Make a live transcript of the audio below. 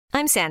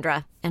I'm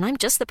Sandra, and I'm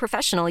just the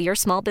professional your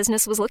small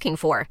business was looking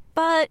for.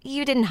 But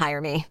you didn't hire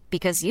me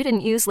because you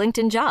didn't use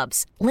LinkedIn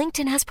Jobs.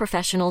 LinkedIn has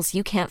professionals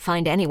you can't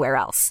find anywhere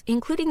else,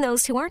 including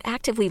those who aren't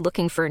actively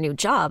looking for a new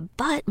job,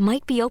 but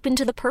might be open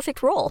to the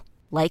perfect role,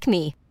 like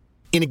me.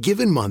 In a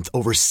given month,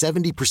 over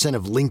 70%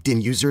 of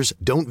LinkedIn users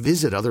don't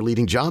visit other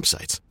leading job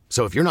sites.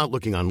 So if you're not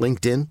looking on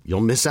LinkedIn,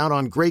 you'll miss out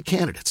on great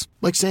candidates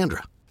like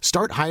Sandra.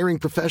 Start hiring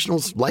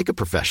professionals like a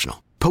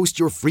professional. Post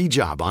your free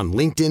job on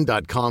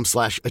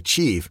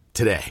linkedin.com/achieve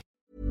today.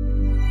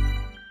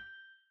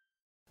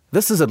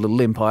 This is a Little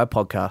Empire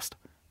podcast.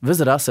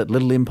 Visit us at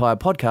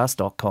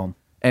littleempirepodcast.com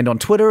and on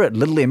Twitter at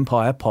Little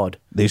Empire Pod.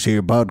 This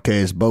here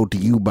podcast brought to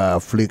you by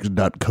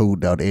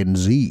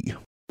Flix.co.nz.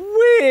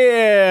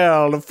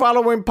 Well, the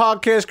following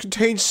podcast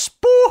contains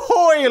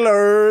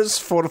spoilers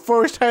for the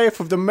first half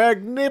of The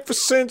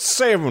Magnificent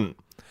Seven.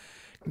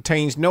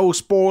 Contains no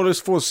spoilers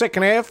for the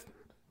second half.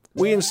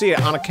 We didn't see it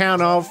on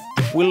account of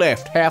we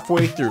left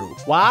halfway through.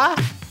 Why?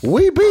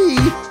 We be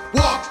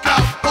Walk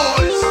out,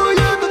 boys. Walk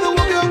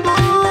out,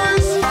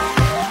 boys.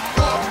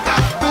 Walk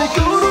out, boys.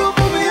 Go to a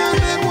movie and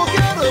then walk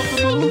out of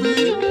the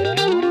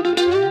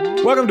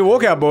movie. Welcome to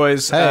Walkout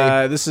Boys.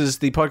 Hey. This is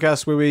the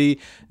podcast where we,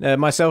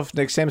 myself,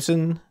 Nick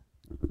Sampson.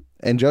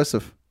 and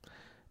Joseph.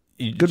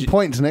 Good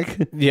points,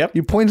 Nick. Yep.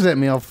 You pointed at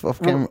me off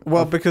camera.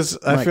 Well, because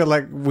I mic. feel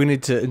like we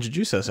need to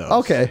introduce ourselves.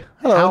 Okay.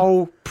 Hello.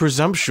 How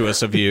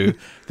presumptuous of you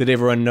that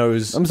everyone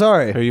knows I'm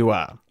sorry. who you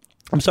are.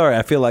 I'm sorry.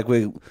 I feel like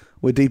we're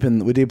deep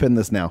in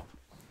this now.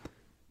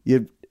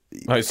 You.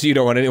 Oh, so you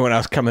don't want anyone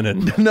else coming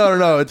in?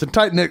 No. It's a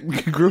tight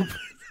knit group.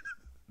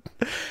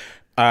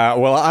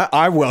 Well,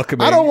 I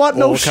welcome. I don't want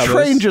no all comers.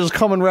 strangers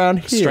coming around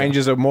here.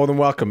 Strangers are more than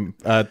welcome.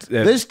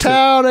 This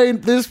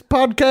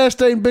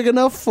podcast ain't big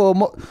enough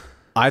for.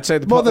 I'd say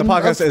the more than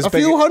podcast is a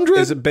big. few hundred?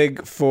 Is it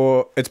big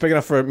for? It's big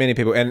enough for many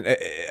people, and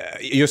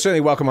you're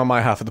certainly welcome on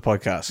my half of the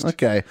podcast.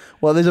 Okay.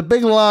 Well, there's a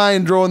big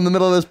line drawn in the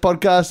middle of this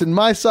podcast, and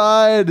my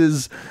side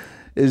is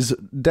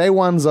day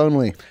ones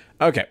only.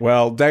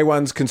 Well, day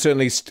ones can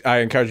certainly. I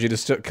encourage you to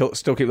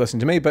still keep listening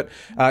to me, but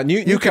You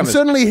can newcomers,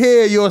 certainly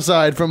hear your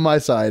side from my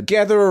side.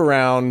 gather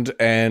around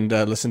and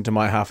listen to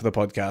my half of the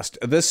podcast.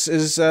 This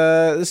is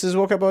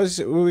Walkout Boys,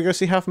 where we go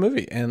see half a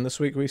movie, and this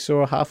week we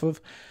saw half of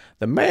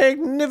The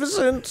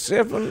Magnificent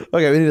Seven.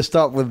 Okay, we need to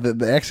stop with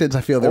the accents. I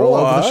feel they're all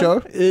over the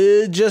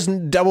show.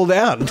 Just double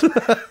down.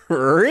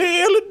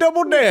 Really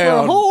double For a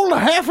down. whole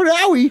half an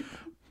hour.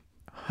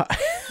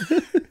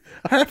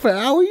 Half an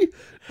hour?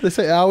 They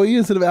say hour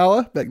instead of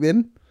hour back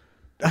then?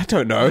 I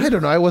don't know. I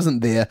don't know. I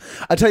wasn't there.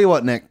 I tell you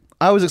what, Nick.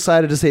 I was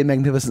excited to see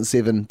Magnificent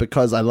Seven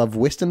because I love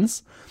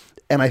Westerns.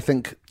 And I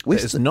think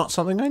It's not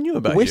something I knew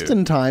about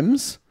Western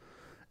times,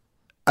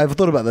 I've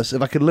thought about this.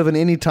 If I could live in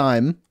any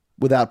time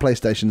without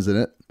PlayStations in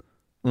it.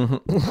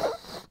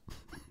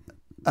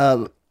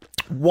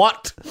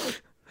 What?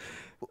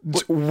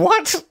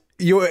 What?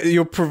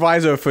 Your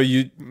proviso for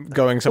you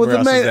going somewhere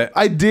else is that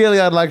ideally,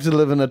 I'd like to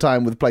live in a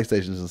time with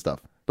PlayStations and stuff.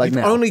 Like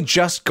you've now. only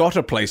just got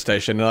a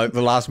PlayStation in like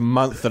the last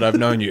month that I've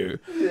known you,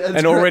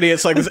 and already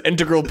it's like this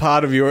integral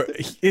part of your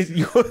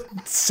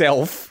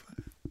self.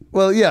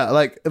 Well, yeah,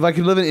 like if I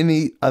could live in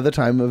any other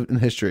time in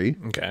history.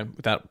 Okay,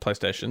 without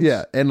PlayStation.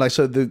 Yeah, and like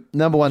so the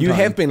number one You time.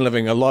 have been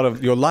living a lot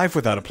of your life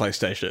without a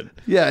PlayStation.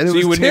 Yeah, and it so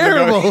was you would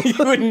terrible. Never go,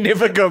 you would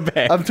never go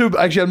back. I'm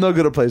not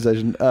good at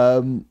PlayStation.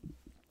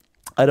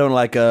 I don't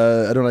like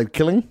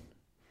killing.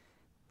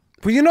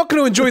 Well, you're not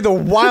going to enjoy the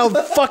wild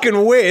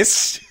fucking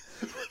West.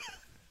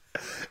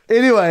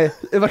 Anyway,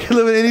 if I could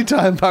live in any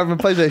time apart from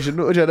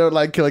PlayStation, which I don't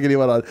like killing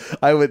anyone on,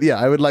 I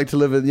would like to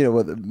live in,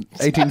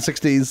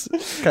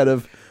 1860s kind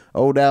of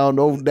old down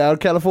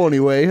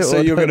California way. So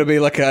you're going to be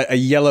like a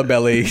yellow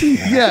belly.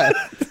 Yeah.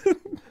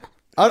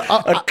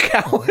 A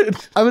coward.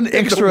 I'm an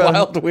extra.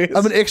 Wild West.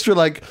 I'm an extra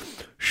like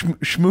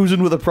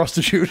schmoozing with a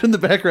prostitute in the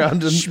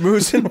background and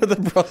Schmoozing with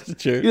a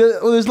prostitute.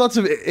 well, there's lots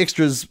of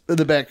extras in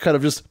the back, kind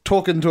of just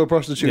talking to a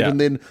prostitute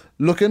and then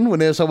looking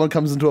whenever someone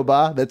comes into a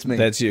bar. That's me.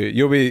 That's you.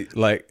 You'll be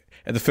like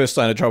at the first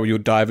sign of trouble. You'll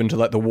dive into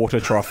like the water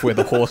trough where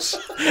the horse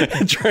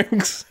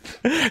drinks,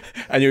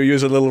 and you'll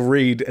use a little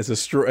reed as a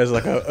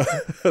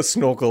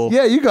snorkel.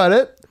 Yeah, you got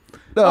it.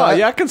 No,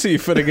 I can see you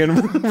fitting in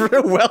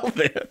real well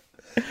there.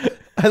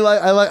 I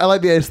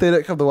like the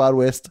aesthetic of the Wild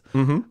West.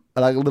 Mm-hmm. I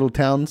like little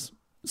towns.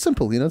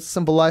 Simple,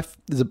 simple life.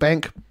 There's a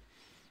bank.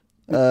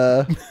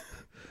 I mean,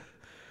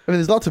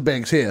 there's lots of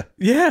banks here.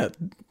 Yeah,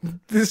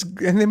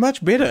 and they're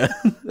much better.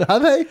 Are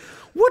they?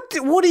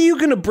 What are you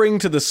going to bring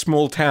to this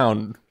small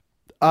town?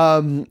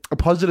 A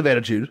positive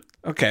attitude.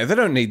 Okay, they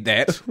don't need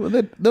that.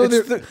 Well,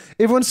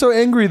 everyone's so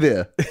angry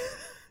there.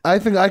 I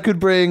think I could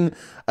bring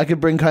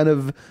kind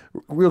of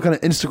real kind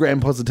of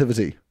Instagram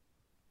positivity.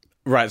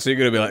 Right, so you're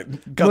going to be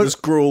like, God, this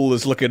gruel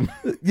is looking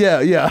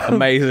Yeah.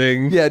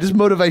 amazing. Yeah, just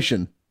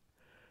motivation.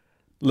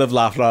 Live,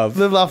 laugh, love.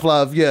 Live, laugh,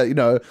 love.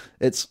 Yeah,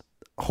 it's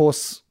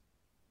horse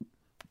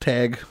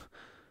tag.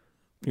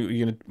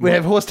 We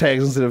have horse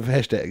tags instead of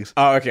hashtags.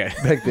 Oh, okay.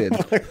 Back then.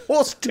 Like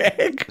horse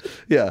tag?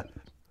 Yeah.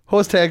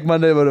 Horse tag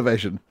Monday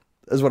motivation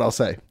is what I'll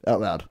say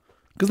out loud.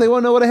 Because they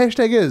won't know what a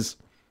hashtag is.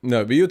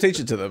 No, but you'll teach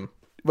it to them.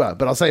 Well,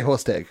 but I'll say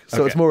horse tag,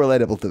 so it's Okay. more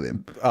relatable to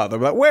them. Oh, they're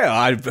like, well,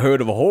 I've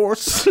heard of a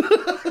horse.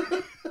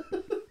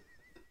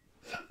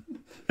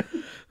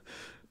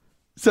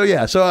 So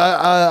yeah, so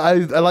I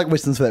like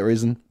westerns for that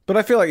reason. But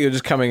I feel like you're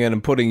just coming in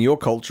and putting your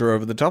culture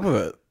over the top of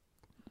it.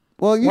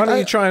 Well, Why don't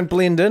you try and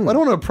blend in? I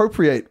don't want to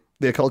appropriate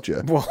their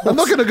culture. Well, I'm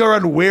not going to go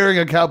around wearing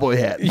a cowboy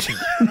hat.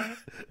 I'm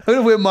going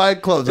to wear my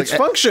clothes. It's like,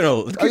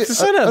 functional. It keeps the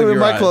sun I out of wear your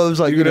my eyes. clothes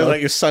like, you're you gonna know, like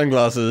your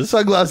sunglasses.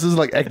 sunglasses,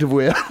 like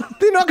activewear.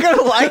 They're not going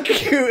to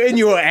like you in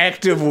your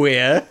active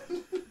wear.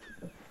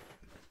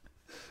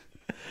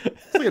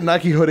 It's like a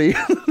Nike hoodie.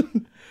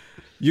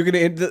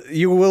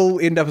 You will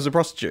end up as a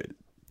prostitute.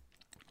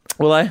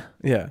 Will I?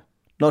 Yeah.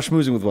 Not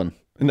schmoozing with one.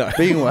 No,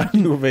 Being one.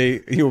 you'll be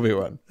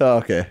one. Oh,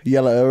 okay.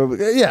 Yellow.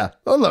 Yeah.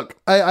 Oh, look.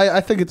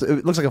 I think it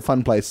looks like a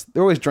fun place.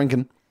 They're always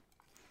drinking.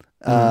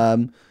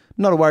 Not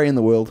a worry in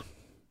the world.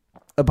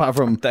 Apart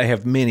from They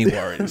have many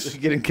worries.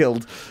 getting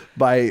killed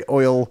by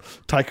oil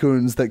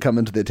tycoons that come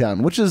into their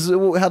town, which is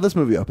how this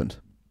movie opened.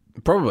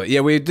 Probably.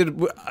 Yeah, we did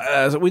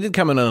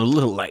come in a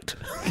little late.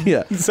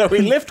 Yeah. So we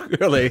left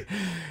early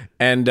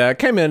and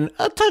came in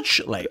a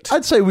touch late.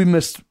 I'd say we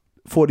missed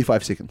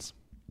 45 seconds.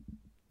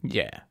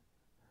 Yeah.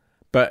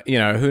 But, you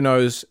know, who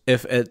knows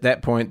if at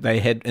that point they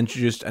had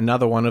introduced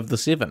another one of the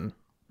 7.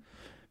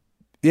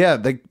 Yeah,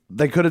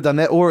 they could have done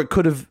that, or it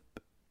could have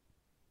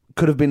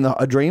been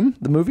a dream,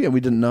 the movie, and we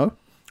didn't know.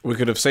 We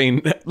could have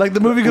seen... Like the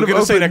movie we could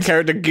have seen a opened,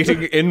 character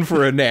getting in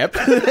for a nap.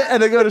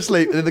 and they go to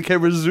sleep, and then the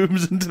camera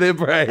zooms into their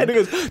brain. And it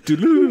goes...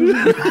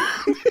 "Doo-doo."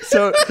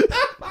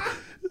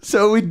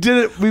 So we did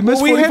it. We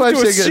missed Well, we have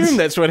 45 to seconds. assume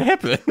that's what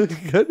happened.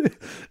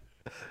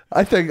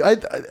 I think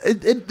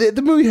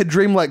the movie had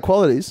dreamlike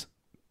qualities.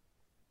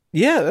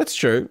 Yeah, that's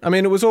true. I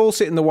mean, it was all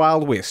set in the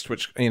Wild West,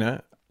 which, you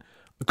know,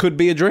 could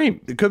be a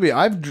dream. It could be.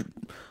 I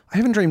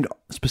haven't dreamed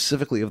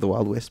specifically of the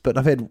Wild West, but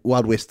I've had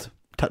Wild West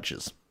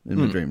touches in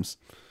my dreams.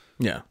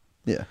 Yeah.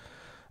 Yeah.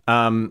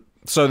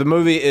 So the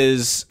movie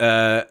is...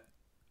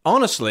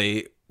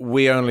 honestly,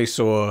 we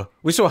saw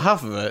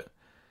half of it.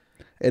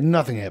 And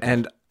nothing happened.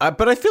 And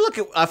but I feel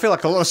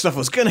like a lot of stuff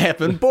was going to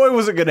happen. Boy,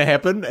 was it going to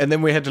happen, and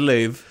then we had to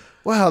leave.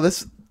 Wow,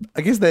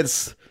 I guess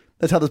that's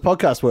how this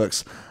podcast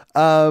works.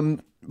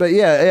 But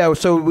yeah.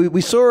 So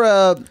we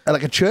saw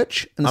like a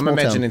church in a I'm small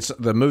imagining town.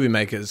 the movie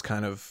makers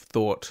kind of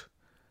thought,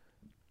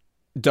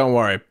 "Don't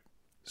worry,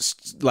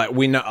 like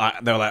we know."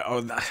 They were like,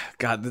 "Oh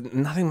God,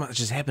 nothing much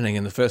is happening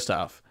in the first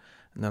half,"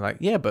 and they're like,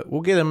 "Yeah, but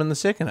we'll get them in the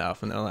second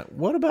half." And they're like,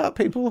 "What about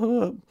people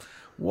who are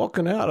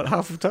walking out at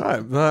half the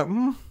time?" They're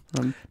like,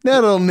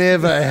 That'll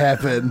never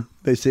happen,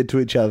 they said to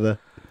each other.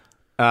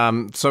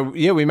 So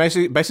yeah, we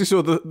basically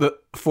saw the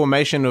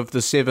formation of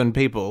the 7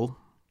 people.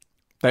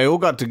 They all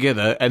got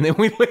together, and then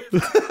we left.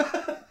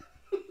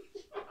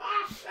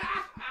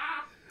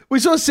 We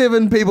saw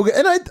 7 people,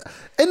 and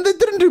they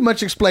didn't do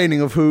much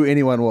explaining of who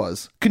anyone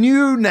was. Can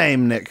you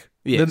name, Nick?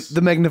 Yes. The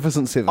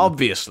Magnificent 7.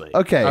 Obviously.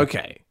 Okay.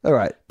 All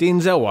right.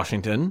 Denzel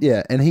Washington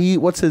Yeah, and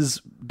what's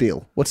his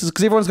deal? Because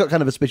everyone's got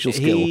kind of a special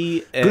skill.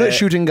 He, Good at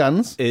shooting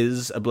guns.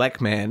 is a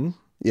black man,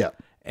 Yeah.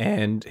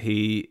 and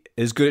he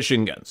is good at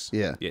shooting guns.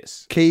 Yeah.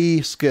 Yes.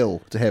 Key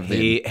skill to have them.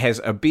 He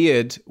has a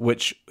beard,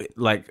 which,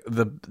 like,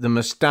 the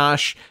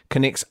moustache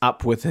connects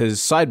up with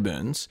his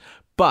sideburns,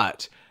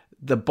 but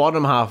the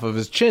bottom half of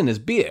his chin is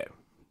bare.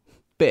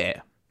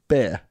 Bear.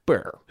 Okay.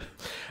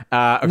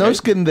 No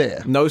skin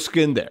there. No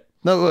skin there.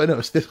 No,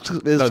 there's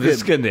No, there's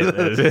skin there.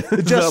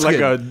 It's Just not like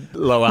skin. a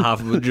lower half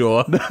of the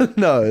jaw.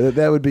 No,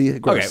 that would be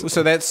gross. Okay,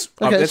 so that's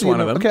Okay, so you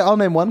one of know- them. Okay, I'll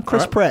name one.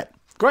 Chris All right. Pratt.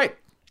 Great.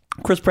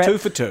 Chris Pratt. 2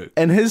 for 2.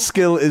 And his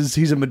skill is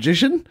he's a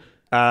magician.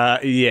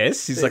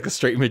 Yes, he's like a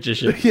street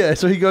magician. Yeah,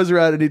 so he goes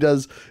around and he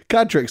does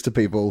card tricks to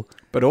people.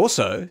 But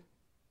also,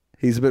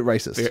 He's a bit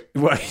racist.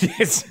 well,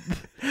 yes.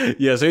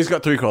 Yeah, so he's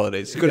got 3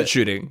 qualities. He's good at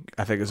shooting,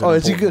 I think is an Oh,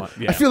 is he important good?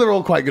 one. Yeah. I feel they're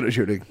all quite good at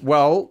shooting.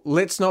 Well,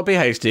 let's not be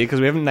hasty because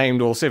we haven't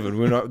named all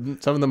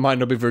 7. Some of them might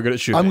not be very good at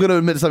shooting. I'm going to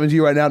admit something to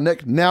you right now,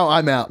 Nick. Now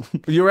I'm out.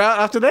 You're out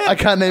after that? I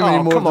can't name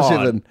any more of come the on.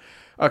 7.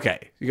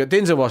 Okay, you got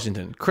Denzel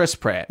Washington, Chris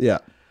Pratt. Yeah.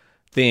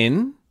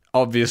 Then,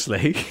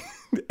 obviously,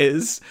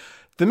 is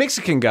the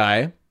Mexican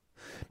guy.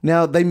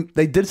 Now, they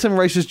did some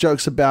racist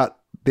jokes about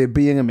there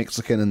being a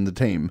Mexican in the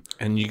team.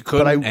 And you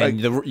couldn't. Me?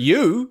 Who's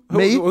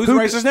Who-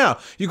 racist now?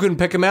 You couldn't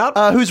pick him out.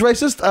 Who's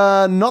racist?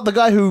 Not the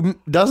guy who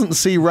doesn't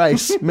see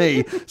race,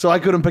 me. So I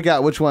couldn't pick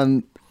out which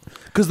one.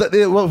 Because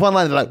one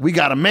line, they're like, we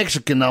got a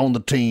Mexican on the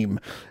team.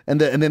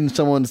 And then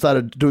someone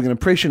started doing an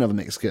impression of a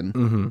Mexican.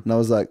 Mm-hmm. And I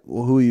was like,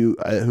 well, who are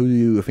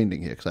you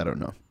offending here? Because I don't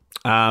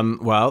know.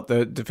 Well,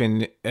 they're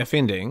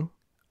offending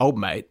old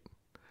mate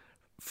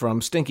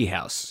from Stinky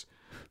House,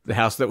 the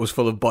house that was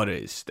full of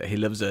bodies that he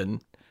lives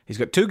in. He's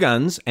got 2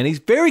 guns, and he's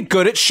very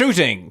good at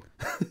shooting.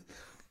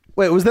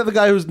 Wait, was that the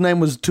guy whose name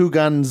was Two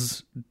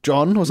Guns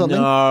John or something?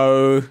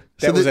 No,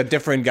 that was the- a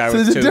different guy So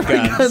with there's a 2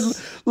 different guns.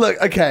 gun.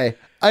 Look, okay,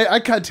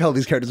 I can't tell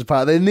these characters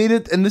apart. They need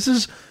it, and this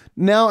is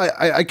now.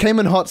 I came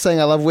in hot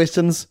saying I love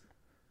westerns,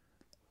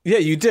 Yeah,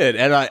 you did,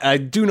 and I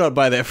do not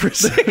buy that for a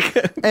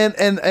second.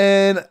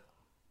 and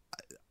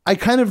I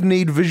kind of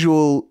need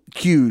visual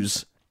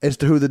cues as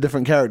to who the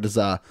different characters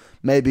are.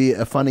 Maybe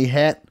a funny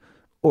hat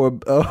or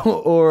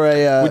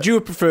a Would you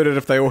have preferred it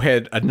if they all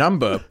had a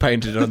number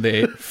painted on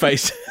their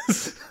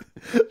faces?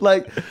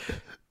 like,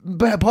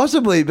 but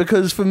possibly,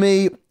 because for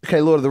me,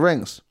 okay, Lord of the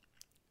Rings,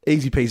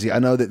 easy peasy. I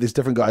know that there's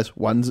different guys.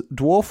 One's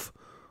dwarf,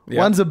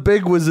 one's a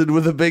big wizard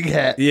with a big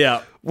hat.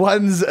 Yeah.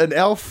 One's an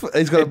elf.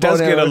 He's got a It bow does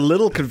and get a arrow.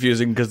 little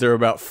confusing because there are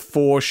about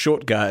 4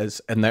 short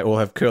guys and they all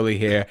have curly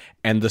hair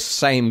and the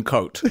same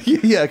coat.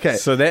 Yeah, okay.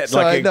 So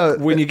that,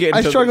 when you get I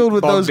into struggled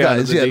with bogged those down in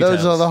guys. the Yeah, those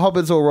details. are the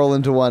hobbits all roll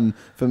into one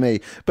for me.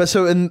 But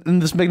so in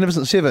this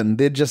Magnificent Seven,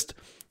 they're just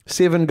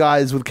 7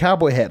 guys with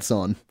cowboy hats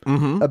on,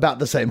 about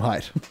the same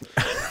height.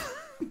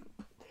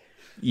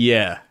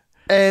 Yeah.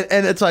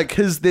 And it's like,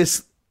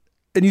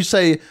 and you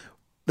say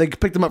they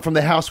picked them up from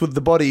the house with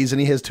the bodies and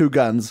he has 2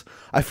 guns.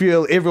 I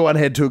feel everyone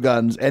had 2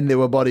 guns and there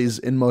were bodies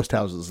in most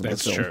houses. In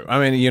That's this film. true. I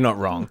mean, you're not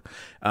wrong.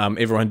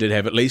 Everyone did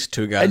have at least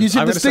 2 guns. And you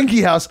said I'm the gonna say-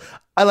 Stinky House.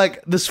 I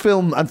like this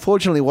film.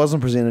 Unfortunately,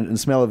 wasn't presented in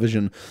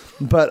Smell-O-Vision,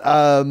 but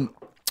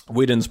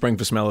we didn't spring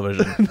for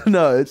smell-o-vision.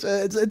 no, it's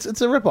a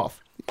ripoff.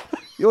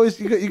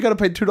 You got to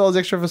pay $2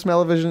 extra for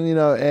Smell-O-Vision,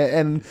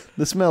 and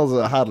the smells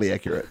are hardly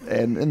accurate,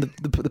 and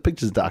the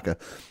picture's darker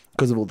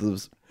because of all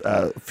those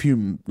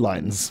fume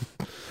lines.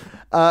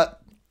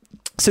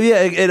 So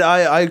yeah,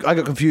 I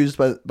got confused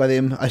by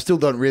them. I still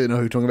don't really know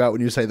who you're talking about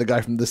when you say the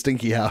guy from the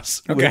Stinky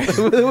House. Okay.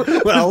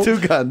 with Well, 2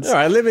 guns. All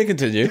right, let me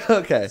continue.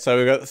 Okay. So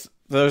we got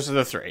those are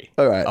the 3.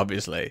 All right.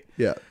 Obviously.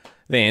 Yeah.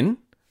 Then,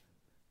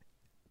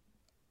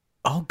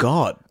 oh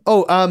God,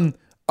 old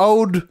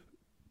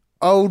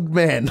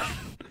man,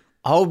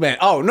 old man.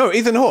 Oh no,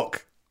 Ethan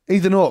Hawke.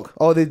 Ethan Hawke.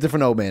 Oh, they're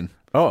different old man.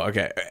 Oh,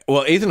 okay.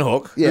 Well, Ethan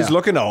Hawke Yeah. is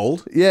looking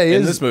old. Yeah, he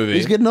in is. this movie.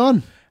 He's getting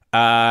on.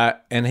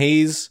 And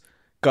he's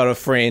got a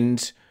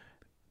friend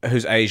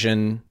who's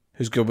Asian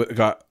who's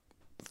got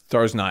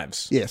throws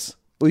knives. Yes,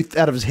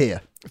 out of his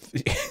hair.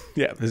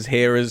 Yeah, his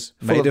hair is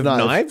Full made of of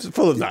knives. knives.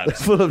 Full of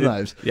knives. Full of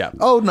knives. Yeah.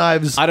 Old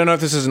knives. I don't know if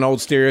this is an old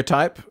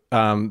stereotype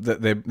that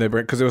they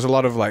bring, because there was a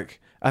lot of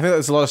I think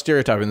there's a lot of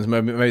stereotyping in this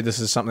movie. Maybe this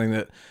is something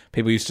that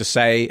people used to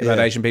say about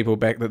Asian people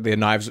back, that their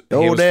knives hair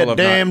Oh, was full that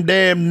of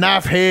damn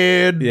knife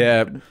head.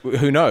 Yeah,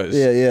 who knows?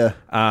 Yeah.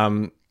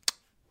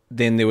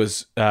 Then there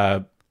was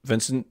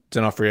Vincent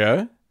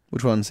D'Onofrio,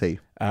 Which one's he?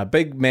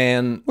 big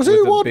man. Was with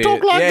he a what beard.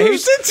 talk like yeah,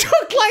 this? he did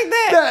talk like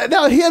that.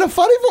 No, he had a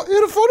funny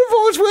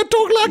voice where it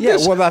talked like Yeah,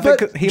 this. well, I think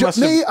But he must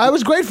me, have- I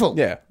was grateful.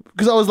 Yeah.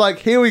 Because I was like,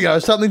 here we go,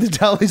 something to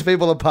tell these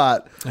people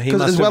apart. He Because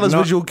must as well have as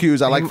not- visual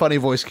cues, I like funny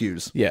voice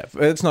cues. Yeah,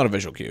 it's not a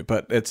visual cue,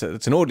 but it's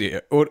an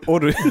audio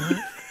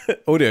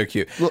audio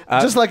cue. Well,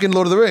 just like in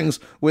Lord of the Rings,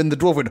 when the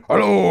dwarf went,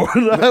 hello,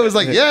 and I was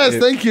like, yes,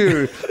 thank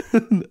you.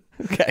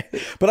 Okay,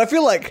 but I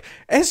feel like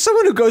as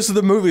someone who goes to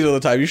the movies all the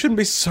time, you shouldn't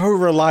be so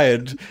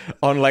reliant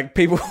on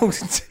people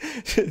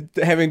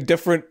having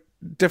different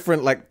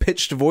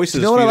pitched voices.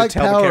 You know what for I you like? to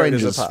tell the Power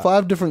characters Rangers, apart.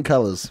 5 different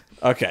colors.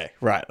 Okay,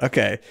 right.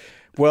 Okay,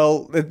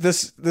 well,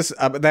 this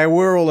they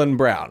were all in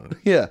brown,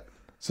 Yeah.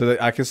 so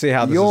that I can see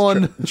how this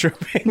Yawn. is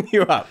tripping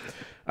you up.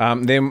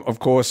 Then, of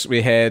course,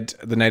 we had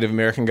the Native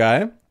American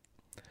guy,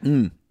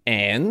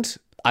 and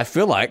I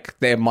feel like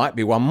there might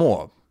be one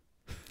more.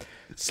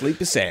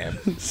 Sleepy Sam.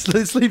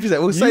 Sleepy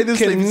Sam. We'll say You this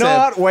Sleepy Sam.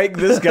 cannot wake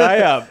this guy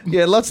up.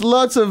 Yeah,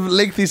 lots of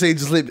lengthy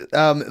scenes of sleep.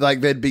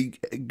 Like they'd be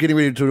getting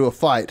ready to do a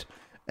fight,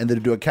 and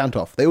they'd do a count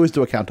off. They always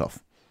do a count off.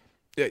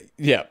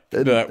 Yeah.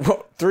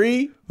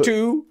 3,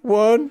 2,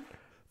 1.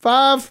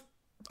 5.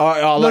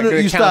 Oh, like they're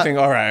you counting. start-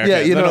 All right. Okay. Yeah,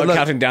 you they're know, not like-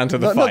 counting down to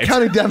the not fight.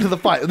 counting down to the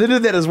fight. They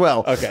did that as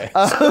well. Okay.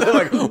 So they're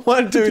like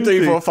 1, 2,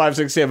 3, 4, 5,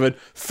 6, 7.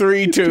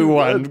 3, 2,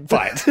 1.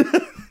 Fight.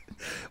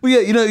 Well,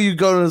 yeah, you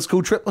go on a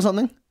school trip or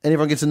something, and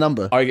everyone gets a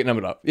number. Oh, you get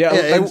numbered up. Yeah.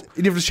 Yeah, and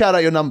you have to shout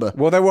out your number.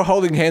 Well, they were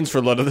holding hands for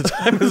a lot of the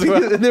time as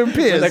well. And they're in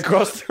pairs. When they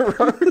crossed the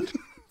road.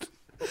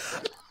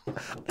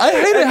 I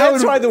hate it And how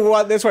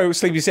that's why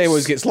Sleepy Sam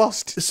always gets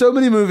lost. so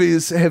many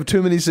movies have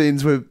too many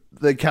scenes where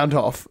they count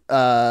off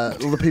all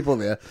the people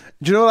there.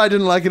 Do you know what I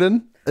didn't like it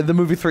in? The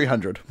movie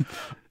 300.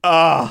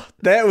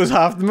 That was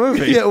half the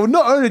movie. Yeah, well,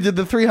 not only did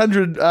the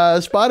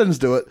 300 Spartans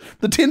do it,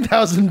 the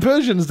 10,000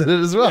 Persians did it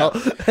as well.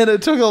 And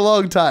it took a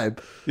long time.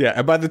 Yeah,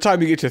 and by the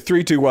time you get to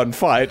 3, 2, 1,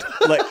 fight,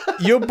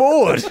 you're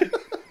bored.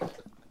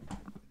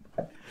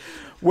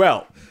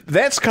 Well,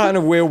 that's kind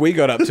of where we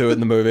got up to in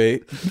the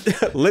movie.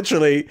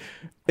 Literally,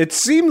 it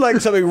seemed like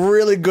something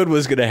really good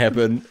was going to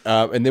happen,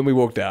 and then we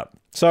walked out.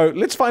 So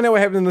let's find out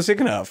what happened in the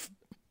second half.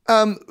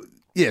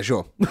 Yeah,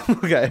 sure.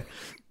 Okay.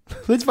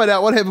 Let's find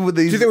out what happened with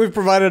these. Do you think we've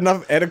provided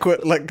enough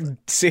adequate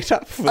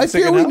setup for the I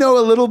second feel we half? know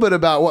a little bit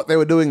about what they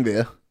were doing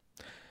there.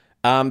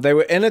 They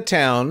were in a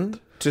town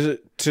to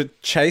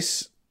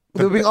chase.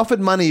 They were being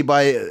offered money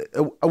by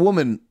a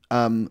woman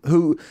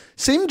who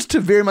seemed to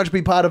very much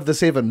be part of the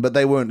 7, but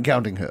they weren't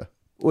counting her,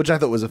 which I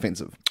thought was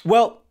offensive.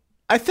 Well,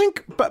 I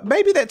think, but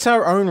maybe that's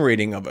our own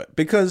reading of it,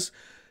 because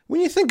when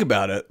you think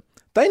about it,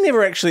 They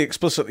never actually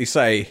explicitly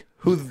say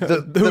who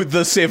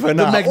the seven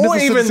the are, or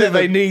Magnificent even that Seven.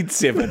 they need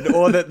seven,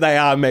 or that they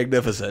are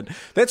magnificent.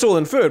 That's all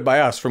inferred by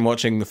us from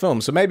watching the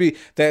film. So maybe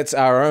that's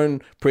our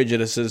own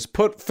prejudices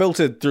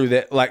filtered through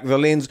that, like the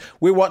lens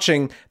we're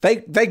watching.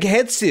 They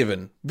had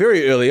seven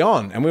very early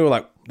on, and we were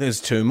like,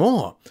 "There's two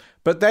more,"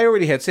 but they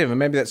already had seven.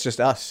 Maybe that's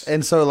just us.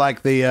 And so,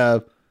 like, the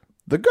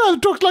guy that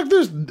talks like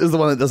this is the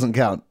one that doesn't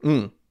count.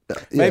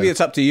 Maybe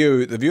it's up to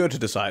you, the viewer, to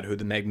decide who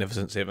the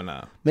Magnificent Seven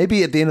are.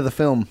 Maybe at the end of the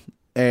film,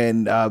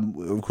 and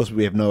of course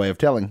we have no way of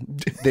telling,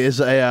 there's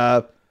you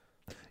have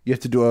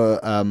to do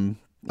a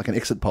like an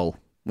exit poll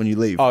when you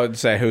leave. I would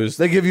say who's...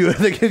 They give you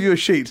a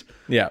sheet.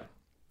 Yeah.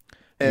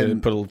 And- You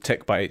put a little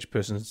tick by each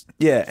person's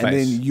Yeah, face. and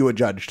then you are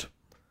judged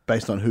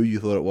based on who you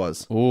thought it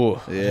was. Ooh,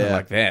 Yeah. I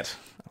like that.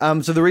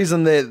 So the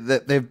reason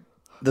that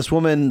this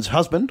woman's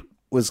husband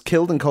was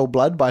killed in cold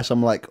blood by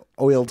some like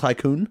oil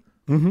tycoon.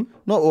 Mm-hmm.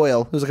 Not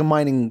oil. It was like a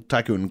mining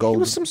tycoon. Gold. He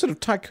was some sort of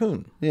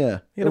tycoon. Yeah.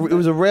 It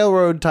was a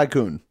railroad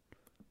tycoon.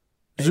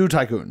 Zoo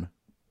tycoon.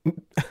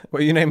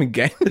 What are you naming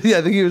game? Yeah,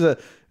 I think he was a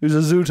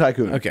zoo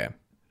tycoon. Okay.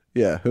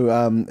 Yeah. Who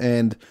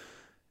and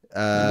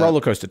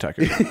Roller coaster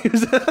tycoon.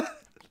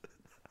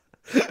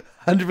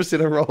 100%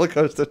 a roller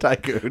coaster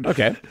tycoon.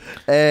 Okay.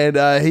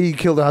 And he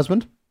killed her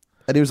husband.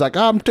 And he was like,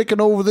 I'm taking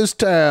over this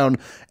town.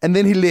 And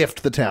then he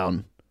left the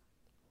town.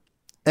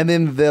 And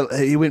then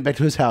he went back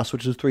to his house,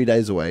 which was 3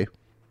 days away.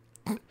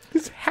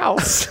 His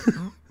house.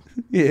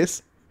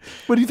 Yes.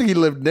 Where do you think he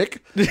lived,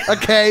 Nick? A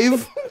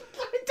cave?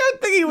 I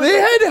don't think he was... They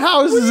had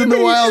houses in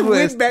the Wild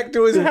West. Went back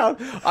to his house.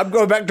 I'm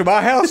going back to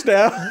my house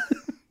now.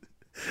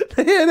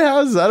 They had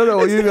houses. I don't know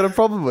what you've got a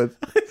problem with.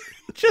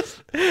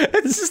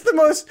 It's just the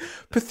most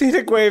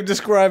pathetic way of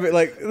describing it.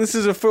 Like, this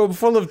is a film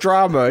full of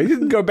drama. He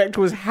didn't go back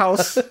to his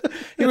house.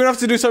 He went off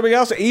to do something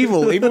else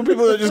evil. Evil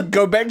people that just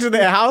go back to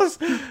their house.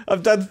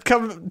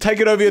 Come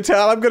taken over your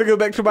town. I'm going to go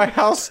back to my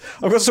house.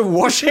 I've got some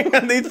washing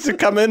that needs to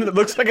come in. It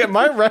looks like it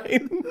might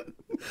rain.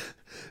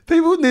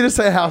 People need to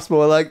say house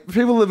more. Like,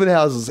 people live in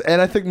houses.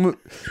 And I think...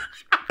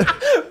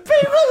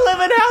 People live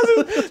in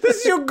houses. This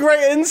is your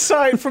great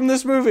insight from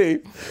this movie.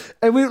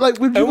 And we like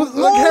when people...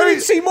 Like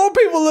see more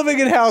people living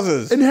in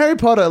houses. In Harry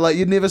Potter, like,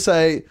 you'd never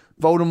say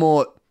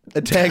Voldemort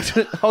attacked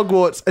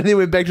Hogwarts and then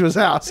went back to his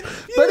house.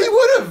 But he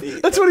would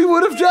have. That's what he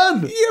would have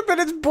done. Yeah, but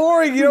it's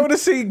boring. You don't want to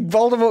see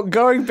Voldemort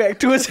going back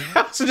to his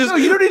house and just No,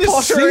 you don't need to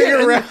see pottering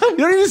it. around. You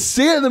don't need to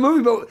see it in the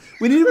movie, but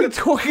we need to be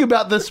talking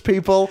about this,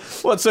 people.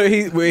 What? So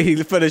he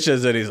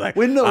finishes it. He's like,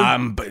 When no-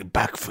 "I'm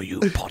back for you,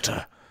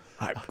 Potter.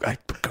 I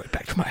go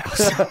back to my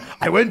house."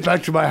 I went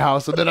back to my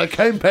house and then I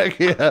came back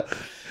here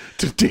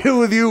to deal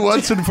with you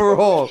once and for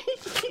all.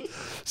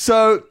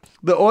 So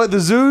the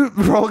zoo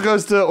roller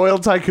coaster oil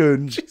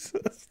tycoon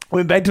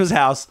went back to his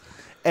house,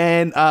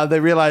 and they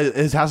realized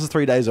his house is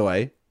 3 days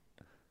away.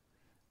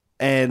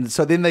 And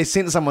so then they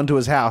sent someone to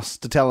his house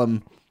to tell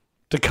him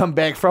to come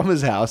back from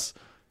his house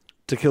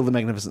to kill the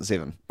Magnificent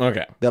Seven.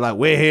 Okay. They're like,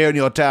 we're here in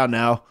your town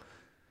now.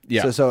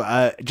 Yeah.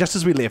 So just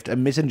as we left, a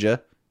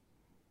messenger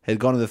had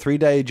gone on the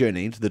 3-day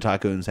journey to the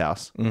tycoon's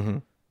house,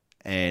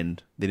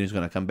 and then he was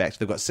going to come back. So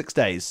they've got 6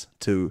 days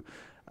to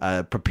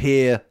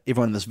prepare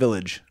everyone in this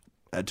village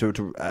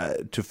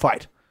to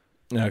fight.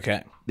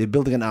 Okay. They're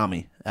building an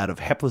army out of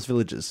hapless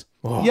villagers,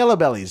 yellow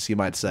bellies, you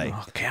might say,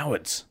 Oh,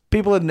 cowards.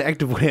 people in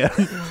active wear.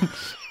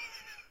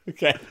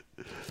 Okay.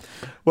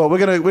 Well, we're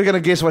gonna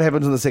guess what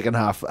happens in the second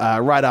half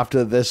right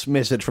after this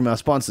message from our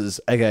sponsors,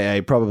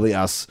 aka probably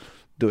us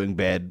doing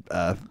bad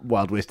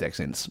Wild West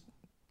accents.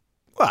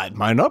 Well, it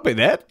might not be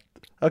that.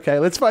 Okay,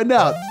 let's find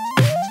out.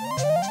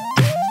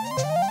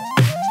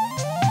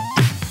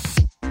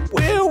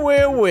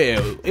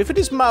 Well. If it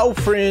is my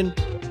old friend,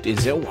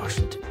 Denzel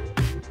Washington.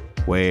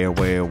 Well,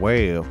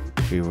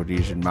 if it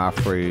isn't my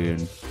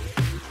friend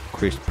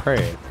Chris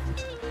Pratt.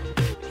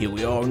 Here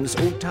we are in this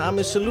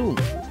old-timey saloon.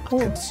 I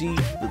can see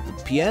that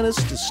the pianist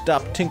has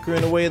stopped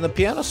tinkering away in the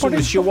piano as soon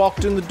as she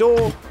walked in the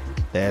door.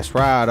 That's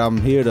right, I'm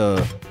here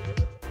to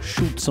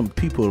shoot some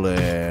people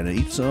and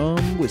eat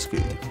some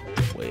whiskey.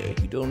 Well,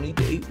 you don't need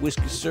to eat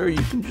whiskey, sir.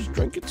 You can just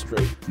drink it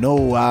straight.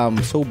 No,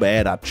 I'm so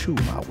bad I chew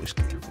my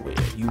whiskey. Well,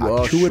 you I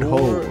are chew it sure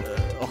whole.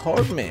 a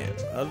hard man.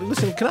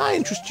 Listen, can I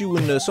interest you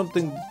in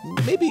something?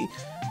 Maybe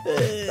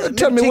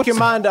Tell me take what's- your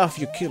mind off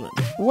your killing.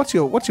 What's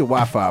your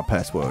Wi-Fi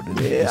password? in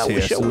Yeah, this I here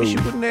wish you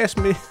saloon? wouldn't ask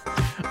me.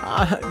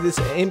 This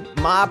ain't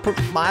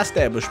my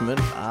establishment.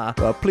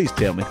 Well, please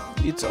tell me.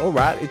 It's all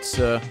right. It's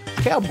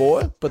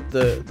cowboy, but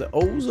the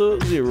O's are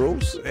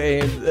zeros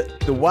and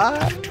the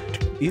Y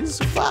is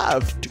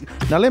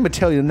 5. Now let me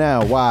tell you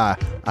now why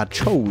I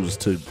chose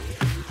to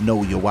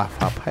know your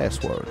Wi-Fi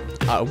password.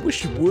 I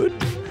wish you would.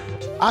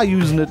 I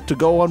using it to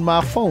go on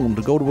my phone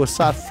to go to a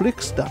site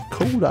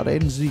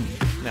flix.co.nz.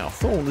 Now,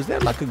 phone, is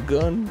that like a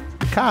gun?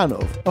 Kind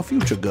of a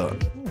future gun.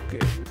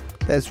 Okay.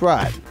 That's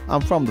right. I'm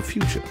from the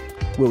future,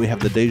 where we have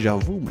the deja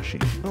vu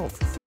machine. Oh,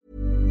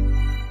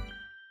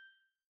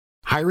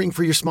 Hiring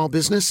for your small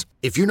business?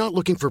 If you're not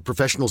looking for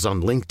professionals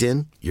on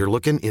LinkedIn, you're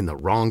looking in the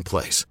wrong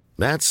place.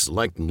 That's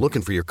like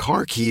looking for your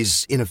car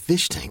keys in a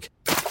fish tank.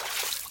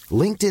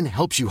 LinkedIn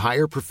helps you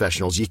hire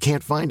professionals you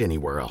can't find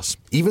anywhere else,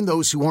 even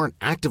those who aren't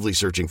actively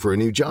searching for a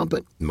new job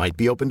but might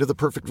be open to the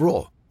perfect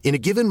role. In a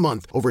given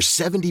month, over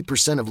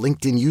 70% of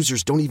LinkedIn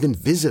users don't even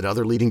visit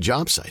other leading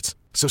job sites.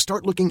 So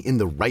start looking in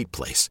the right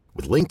place.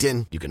 With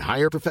LinkedIn, you can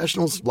hire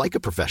professionals like a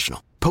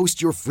professional.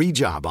 Post your free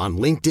job on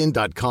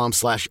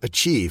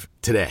linkedin.com/achieve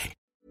today.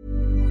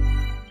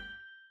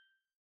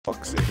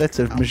 That's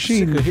a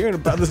machine. Sick of hearing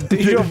about this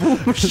deja vu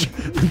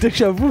machine.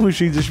 Deja vu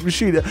machine's a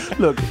machine.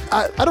 Look,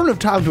 I don't have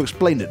time to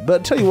explain it, but I'll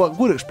tell you what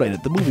would explain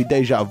it, the movie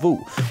Deja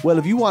Vu. Well,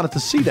 if you wanted to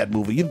see that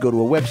movie, you'd go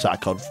to a website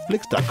called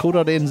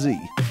flicks.co.nz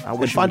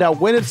and find out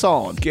when it's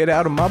on. Get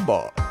out of my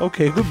bar.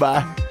 Okay,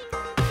 goodbye.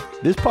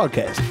 This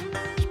podcast,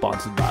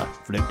 sponsored by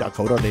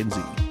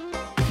flick.co.nz.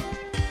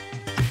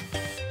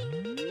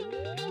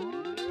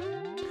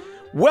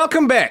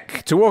 Welcome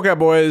back to Walkout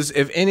Boys.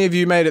 If any of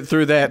you made it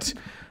through that,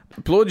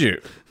 applaud you.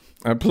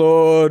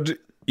 Applaud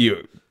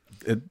you.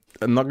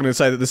 I'm not going to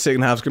say that the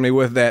second half's going to be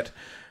worth that,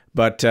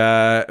 but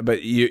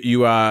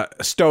you are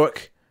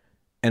stoic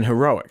and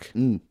heroic,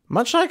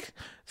 much like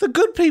the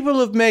good people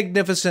of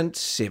Magnificent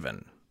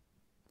Seven,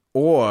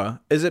 or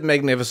is it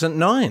Magnificent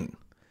Nine?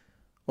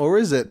 Or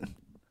is it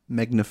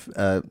nine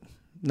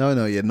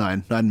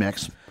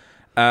max.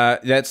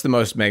 That's the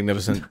most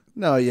magnificent.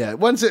 No, yeah.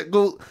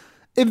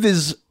 If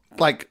there's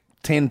like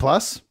 10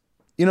 plus,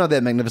 you're not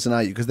that magnificent,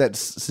 are you? Because that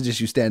suggests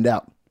you stand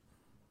out.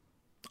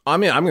 I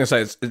mean, I'm going to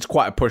say it's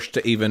quite a push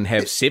to even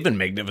have 7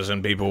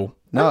 magnificent people.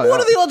 No, What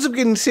are the odds of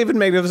getting 7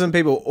 magnificent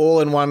people all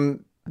in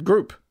one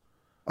group?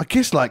 I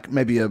guess like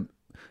maybe an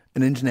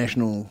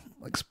international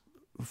like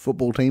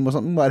football team or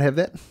something might have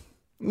that.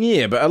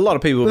 Yeah, but a lot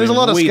of people have There's been a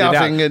lot of weeded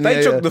scouting out. and- They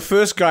yeah, took yeah. the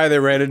first guy they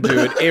ran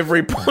into at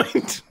every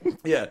point.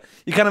 Yeah.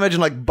 You can't imagine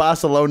like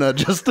Barcelona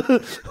just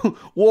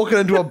walking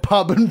into a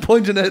pub and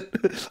pointing it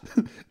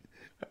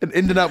and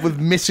ending up with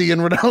Messi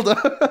and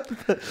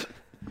Ronaldo.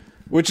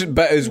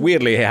 But is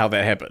weirdly how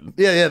that happened.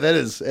 Yeah, that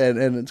is. And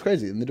it's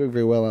crazy. And they're doing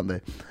very well, aren't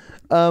they?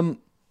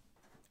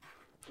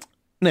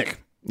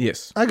 Nick,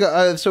 Yes, I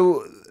got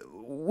so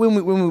when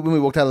we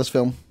walked out of this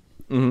film,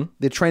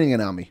 they're training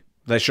an army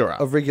they sure are.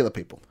 of regular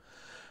people.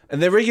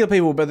 And they're regular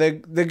people, but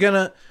they're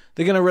gonna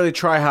really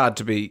try hard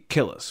to be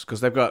killers because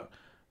they've got,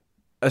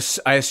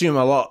 I assume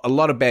a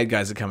lot of bad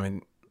guys are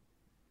coming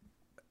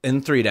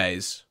in 3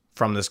 days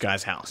from this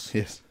guy's house.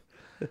 Yes.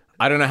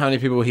 I don't know how many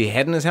people he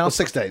had in his Well, house.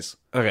 6 days.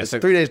 Okay, so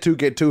 3 days to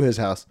get to his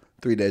house,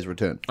 3 days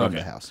return from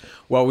the house.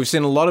 Well, we've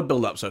seen a lot of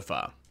build up so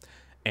far.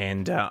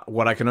 And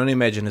what I can only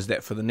imagine is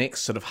that for the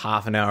next sort of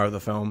half an hour of the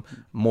film,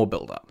 more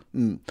build up.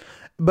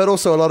 But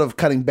also a lot of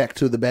cutting back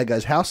to the bad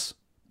guy's house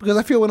because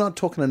I feel we're not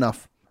talking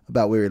enough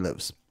about where he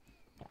lives.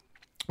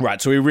 Right,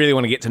 so we really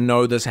want to get to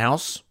know this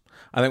house.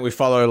 I think we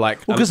follow like...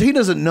 Well, because he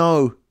doesn't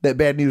know that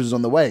bad news is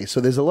on the way. So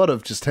there's a lot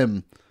of just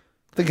him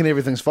thinking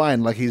everything's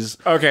fine. Like he's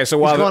Okay, so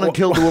he's while gone and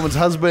killed the woman's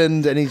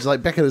husband, and he's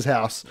like back at his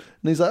house,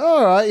 and he's like,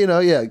 all right,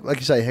 yeah, like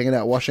you say, hanging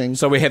out, washing.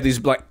 So we have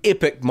these like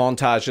epic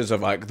montages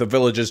of like the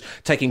villagers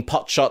taking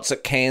pot shots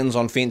at cans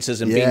on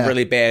fences and being Yeah.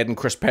 really bad, and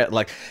Chris Pratt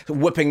like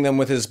whipping them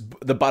with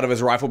the butt of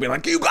his rifle, being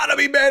like, "You gotta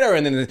be better!"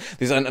 And then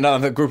there's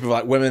another group of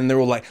like women. They're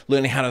all like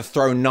learning how to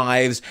throw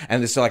knives,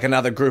 and there's like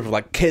another group of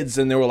like kids,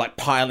 and they're all like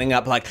piling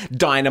up like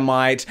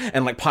dynamite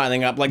and like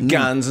piling up like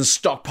guns and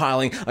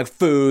stockpiling like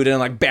food and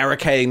like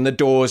barricading the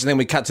doors. And then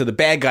we cut to the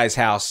bad guy's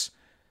house,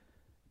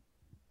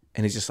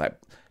 and he's just like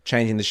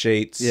changing the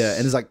sheets. Yeah,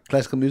 and it's like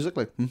classical music,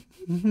 like.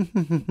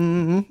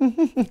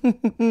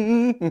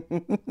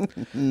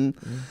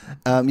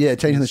 Yeah,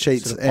 changing the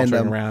sheets Sort of and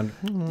pottering around.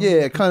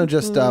 yeah, kind of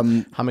just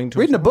Humming to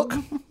reading a himself.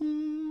 book.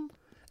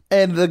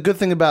 And the good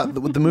thing about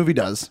what the movie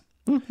does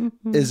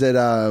is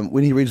that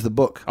when he reads the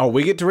book, Oh,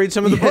 we get to read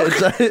some of the book.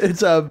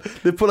 it's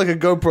they put like a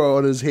GoPro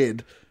on his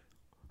head.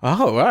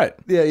 Oh, right.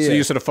 Yeah, yeah. So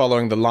you're sort of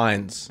following the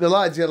lines. The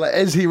lines, yeah, like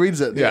as he reads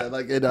it, Yeah.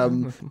 like it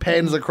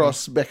pans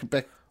across back.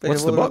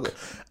 What's the book?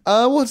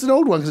 Well, it's an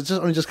old one because it's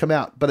only just come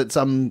out, but it's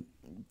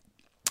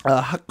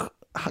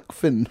Huck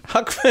Finn,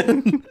 Huck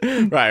Finn.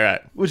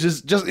 right. which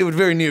is it was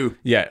very new.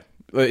 Yeah.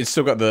 It's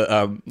still got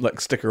the like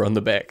sticker on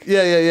the back.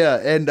 Yeah,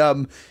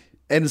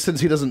 and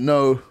since he doesn't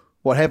know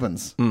what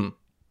happens, you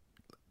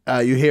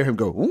hear him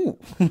go ooh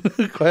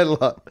quite a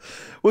lot,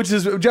 which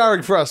is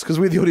jarring for us because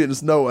we the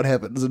audience know what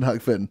happens in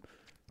Huck Finn.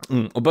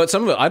 But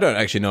some of it, I don't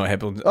actually know what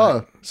happened.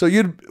 Oh, so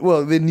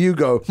then you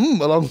go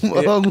along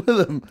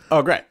with him.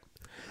 Oh, great.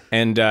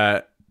 And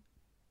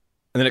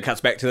then it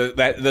cuts back to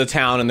the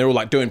town, and they're all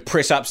like doing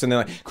press ups, and then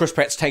like Chris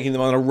Pratt's taking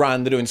them on a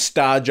run. They're doing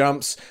star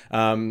jumps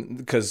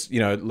because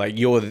like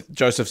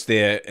Joseph's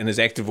there in his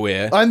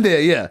activewear. I'm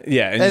there, yeah,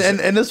 Yeah,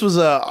 and this was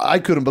I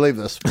couldn't believe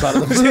this. Part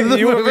of the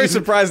You were very movie.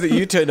 surprised that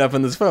you turned up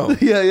in this film.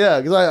 Yeah,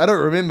 because I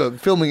don't remember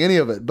filming any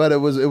of it, but it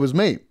was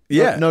me.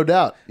 Yeah. no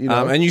doubt. You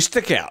know, And you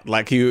stick out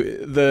like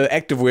the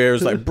activewear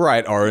is like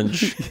bright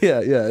orange.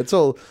 yeah. It's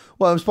all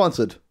I'm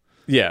sponsored.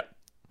 Yeah.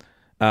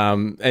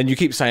 And you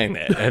keep saying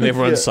that, and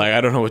everyone's like,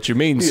 "I don't know what you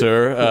mean,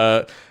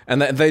 sir."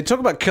 And they talk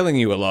about killing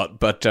you a lot,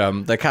 but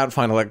they can't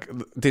find like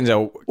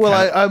Denzel. Well,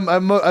 can't-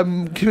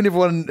 I'm keeping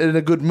everyone in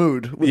a good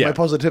mood with Yeah. my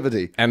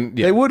positivity, And,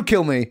 yeah. they would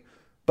kill me,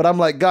 But I'm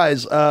like,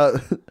 guys,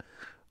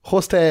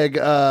 horse tag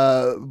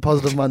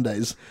positive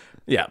Mondays.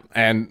 Yeah,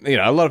 and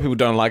a lot of people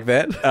don't like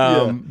that.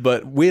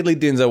 But weirdly,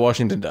 Denzel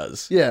Washington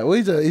does. Yeah, well,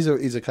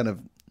 he's a kind of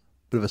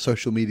bit of a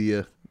social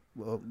media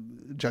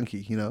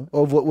junkie,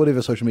 or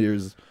whatever social media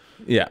is.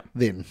 Yeah,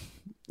 Then.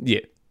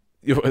 yeah.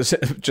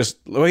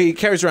 He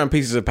carries around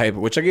pieces of paper,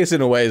 which I guess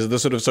in a way is the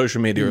sort of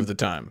social media of the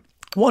time.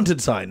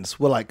 Wanted signs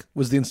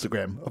was the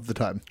Instagram of the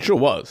time. Sure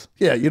was.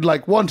 Yeah, you'd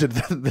like wanted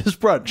this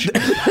brunch.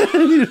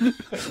 And you'd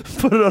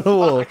put it on a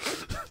wall.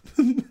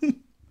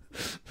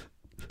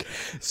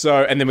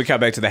 So, and then we cut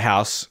back to the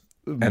house,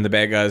 and the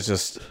bad guy's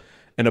just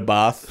in a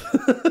bath.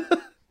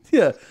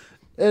 Yeah.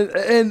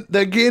 And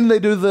again, they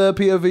do the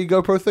POV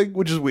GoPro thing,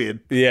 which is weird.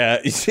 Yeah,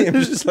 you see him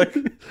just like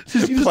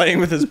playing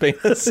with his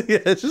penis. Yeah,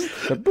 it's just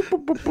boop,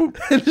 boop, boop, boop,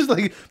 and just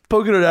like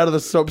poking it out of the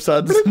soap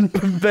suds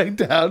and back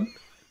down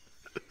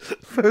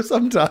for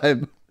some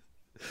time.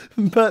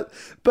 But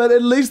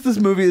at least this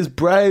movie is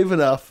brave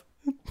enough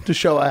to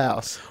show a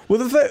house. Well,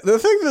 the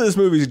thing that this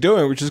movie's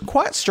doing, which is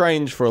quite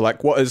strange for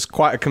like what is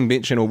quite a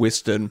conventional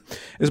Western,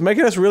 is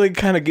making us really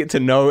kind of get to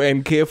know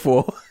and care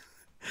for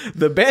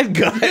the bad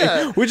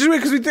guy, which is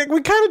weird because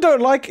we kind of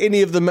don't like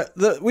any of them.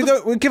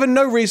 We're given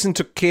no reason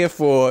to care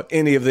for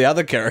any of the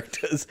other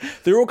characters.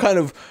 They're all kind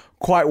of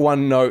quite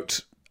one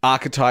note,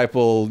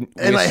 archetypal,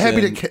 and like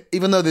happy Western. to,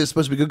 even though they're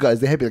supposed to be good guys,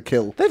 they're happy to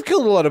kill. They've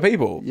killed a lot of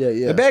people.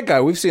 Yeah. The bad guy,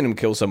 we've seen him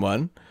kill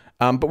someone,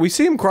 but we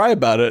see him cry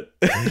about it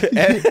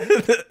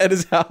at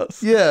his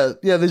house. Yeah.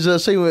 There's a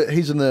scene where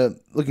he's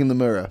looking in the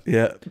mirror,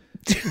 Yeah.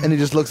 and he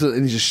just looks at it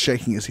and he's just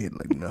shaking his head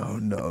like,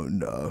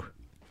 no.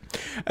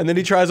 And then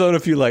he tries on a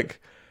few like,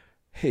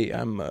 hey,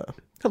 I'm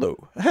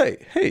hello,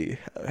 hey,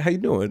 how you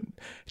doing?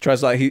 He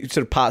tries he sort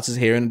of parts his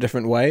hair in a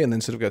different way, and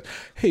then sort of goes,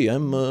 hey,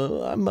 I'm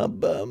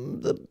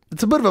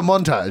It's a bit of a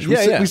montage.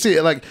 We see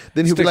it like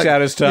then he'll be Sticks like,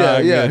 out his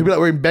tongue, yeah. He'll be like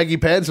wearing baggy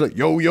pants, like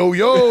yo,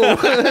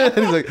 and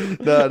he's like,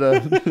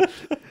 no.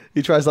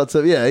 He tries lots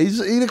of he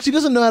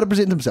doesn't know how to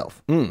present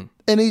himself, and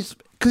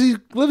because he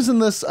lives in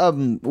this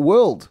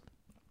world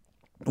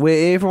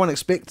where everyone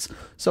expects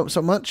so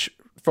much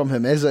from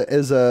him as a.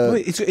 Well,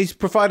 he's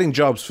providing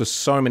jobs for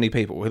so many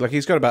people. Like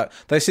he's got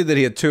they said that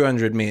he had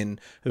 200 men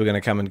who were going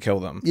to come and kill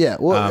them. Yeah,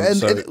 well, and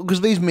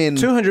because these men,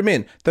 200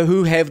 men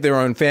who have their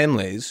own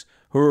families,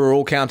 who are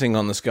all counting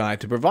on this guy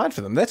to provide for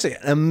them. That's an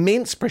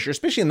immense pressure,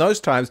 especially in those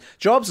times.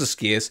 Jobs are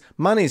scarce,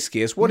 money's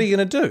scarce. What are you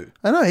going to do?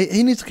 I know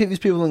he needs to keep these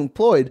people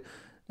employed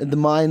in the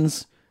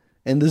mines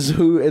and the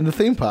zoo and the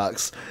theme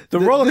parks. The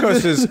roller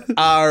coasters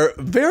are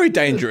very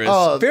dangerous,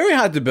 very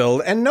hard to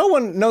build, and no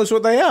one knows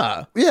what they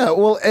are. Yeah,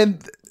 well,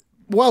 and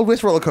Wild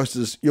West roller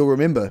coasters, you'll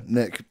remember,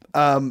 Nick,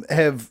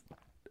 have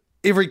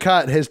every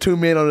cart has two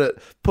men on it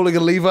pulling a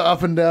lever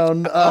up and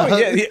down.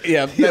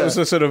 Yeah. That was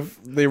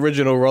the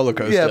original roller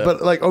coaster. Yeah,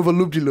 but like over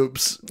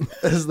loop-de-loops.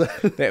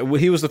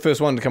 He was the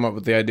first one to come up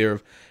with the idea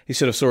of, he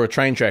sort of saw a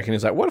train track and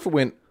he's like, what if it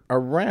went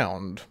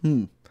around?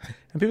 And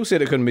people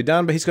said it couldn't be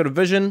done, but he's got a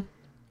vision.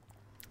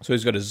 So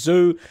he's got a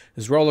zoo,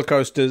 his roller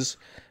coasters,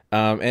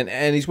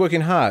 and he's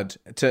working hard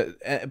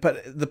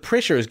but the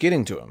pressure is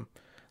getting to him.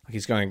 Like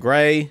he's going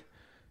grey,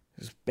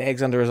 his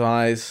bags under his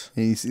eyes.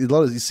 You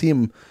see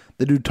him,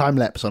 they do time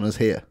lapse on his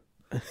hair.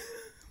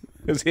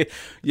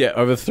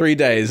 Over 3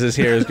 days his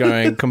hair is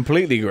going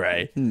completely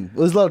grey. Well,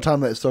 there's a lot of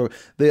time lapse. So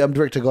the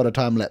director got a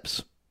time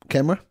lapse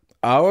camera.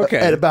 Oh, okay.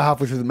 At about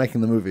halfway through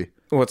making the movie.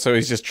 What? So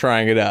he's just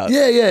trying it out?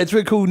 Yeah, it's a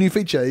very cool new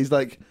feature. He's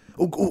like,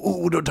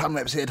 we'll do a time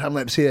lapse here,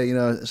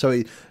 So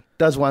he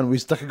does one. We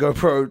stuck a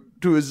GoPro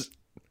to his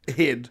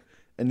head,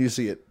 and you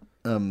see it.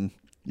 Time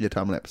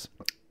lapse.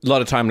 A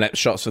lot of time lapse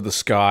shots of the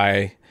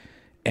sky,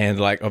 and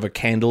like of a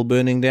candle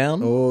burning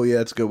down. Oh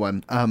yeah, it's a good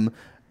one.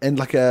 And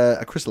like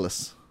a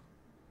chrysalis.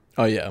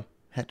 Oh yeah,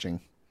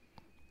 hatching.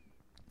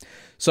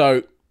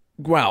 So.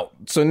 Wow,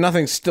 so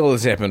nothing still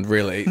has happened,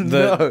 really.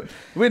 No,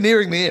 we're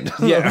nearing the end.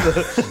 Yeah,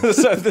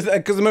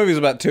 because the movie's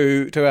about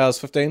 2 hours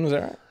 15, was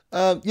that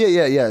right?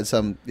 Yeah. It's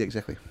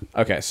exactly.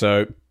 Okay,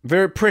 so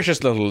very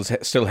precious little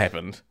has still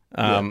happened,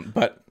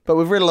 but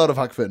we've read a lot of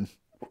Huck Finn.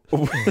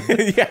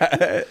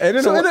 Yeah, and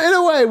in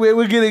a way,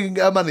 we're getting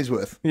our money's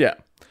worth. Yeah.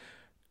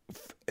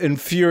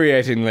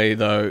 Infuriatingly,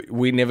 though,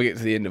 we never get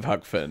to the end of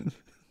Huck Finn.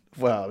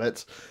 Wow,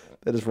 that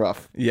is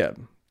rough. Yeah.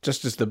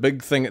 Just as the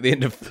big thing at the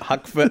end of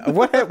Huck Finn.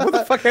 What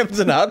the fuck happens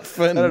in Huck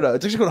Finn? I don't know.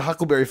 It's actually called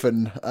Huckleberry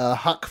Finn.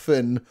 Huck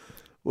Finn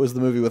was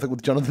the movie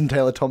with Jonathan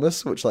Taylor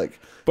Thomas, which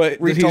But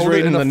he's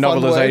reading the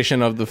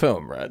novelization of the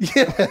film, right?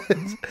 Yeah.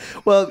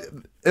 Well,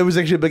 it was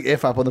actually a big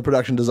F up on the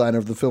production designer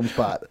of the film's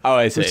part. Oh,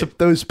 I see.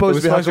 There was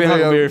supposed to be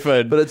Huckleberry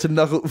Finn, but it's a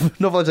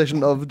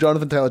novelization of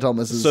Jonathan Taylor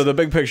Thomas. So the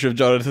big picture of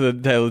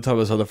Jonathan Taylor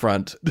Thomas on the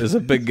front is a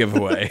big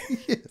giveaway.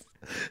 Yes.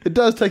 It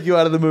does take you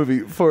out of the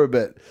movie for a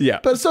bit. Yeah.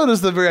 But so does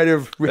the very idea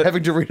of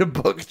having to read a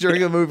book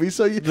during a movie.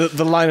 So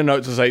the liner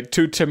notes will say,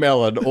 to Tim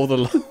Allen, all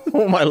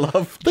my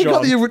love, they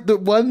John. got the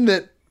one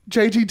that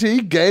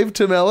JTT gave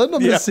Tim Allen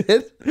on the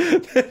set.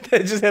 They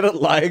just had it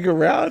lying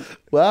around.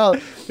 Wow.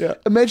 Yeah.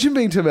 Imagine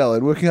being Tim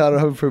Allen, working hard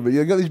at Home Improvement.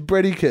 You've got these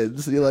bratty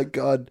kids, and you're like,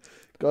 God,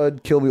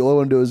 kill me. All I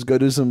want to do is go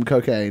do some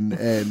cocaine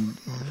and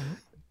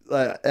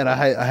and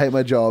I hate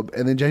my job.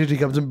 And then JT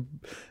comes and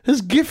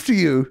his gift to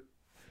you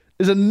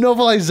is a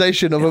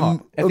novelization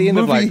of At a the end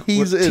of movie like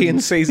he's in. 10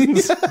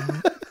 seasons.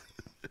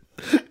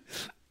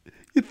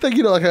 You think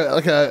like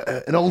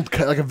an old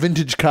like a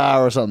vintage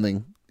car or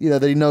something,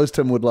 that he knows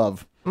Tim would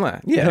love. Yeah,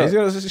 he's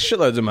got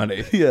shitloads of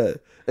money. Yeah,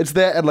 it's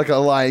that and like a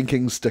Lion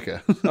King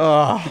sticker.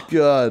 Oh,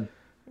 God.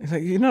 he's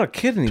like, you're not a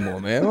kid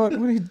anymore, man. What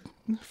the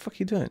fuck are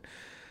you doing?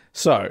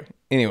 So,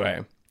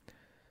 anyway,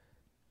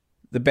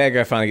 the bad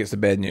guy finally gets the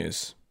bad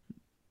news.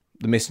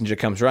 The messenger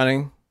comes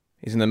running.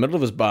 He's in the middle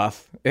of his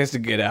bath. He has to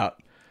get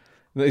out.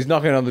 He's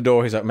knocking on the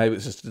door. He's like, maybe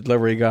it's just a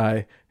delivery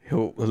guy.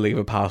 He'll leave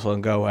a parcel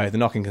and go away. The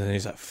knocking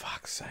continues. He's like,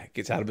 fuck's sake.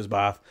 Gets out of his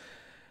bath.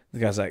 The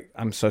guy's like,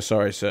 I'm so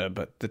sorry, sir,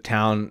 but the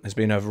town has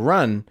been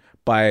overrun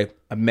by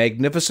a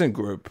magnificent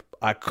group.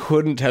 I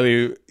couldn't tell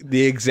you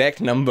the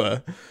exact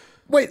number.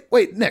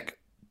 Wait, Nick.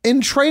 In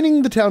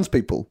training the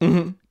townspeople,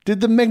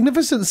 did the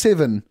Magnificent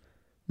Seven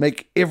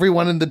make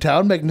everyone in the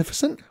town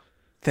magnificent?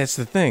 That's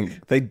the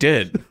thing. They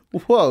did.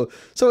 Whoa.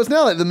 So it's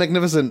now like the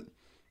Magnificent,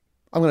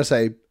 I'm going to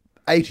say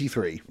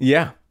 83.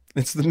 Yeah.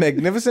 It's the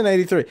Magnificent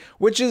 83,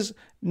 which is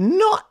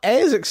not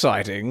as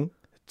exciting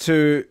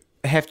to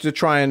have to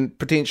try and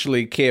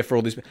potentially care for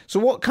all these. So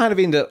what kind of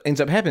ends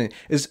up happening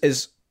is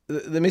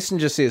the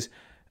messenger says,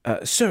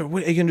 sir,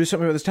 what, are you going to do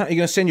something about this town? Are you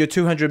going to send your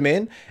 200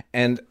 men?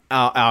 And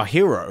our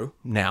hero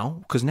now,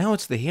 because now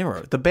it's the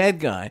hero, the bad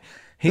guy.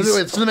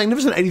 It's the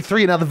Magnificent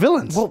 83 and now the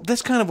villains. Well,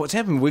 that's kind of what's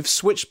happened. We've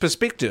switched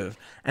perspective.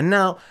 And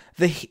now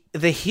the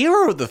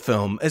hero of the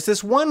film is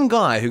this one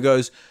guy who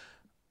goes,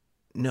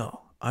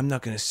 no, I'm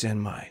not going to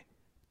send my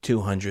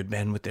 200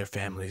 men with their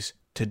families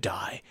to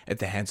die at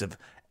the hands of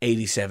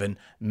 87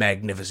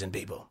 magnificent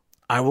people.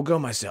 I will go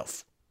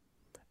myself.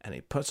 And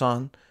he puts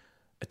on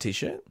a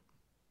t-shirt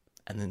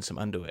and then some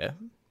underwear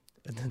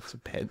and then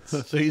some pants.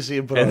 So you see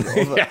him put on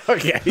all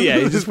that. Yeah,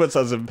 he just puts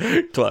on some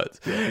clothes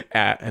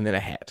and then a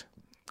hat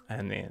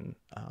and then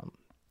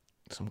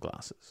some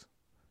glasses.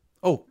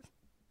 Oh,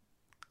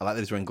 I like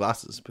that he's wearing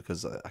glasses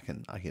because I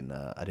can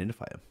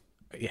identify him.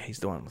 Yeah, he's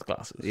the one with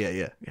glasses.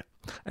 Yeah.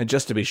 And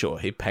just to be sure,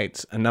 he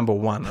paints a number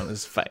 1 on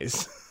his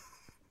face.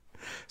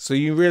 So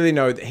you really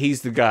know that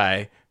he's the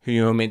guy who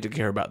you're meant to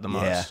care about the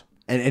most.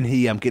 Yeah. And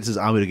he gets his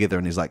army together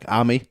and he's like,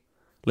 army,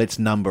 let's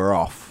number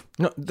off.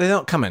 No, they're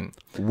not coming.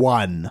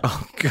 1.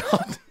 Oh,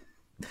 God.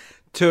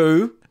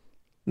 2.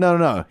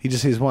 No. He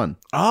just says 1.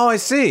 Oh, I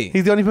see.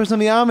 He's the only person in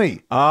the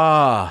army.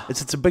 Ah.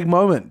 It's a big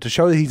moment to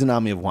show that he's an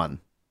army of 1.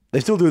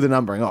 They still do the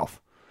numbering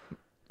off.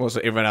 Also,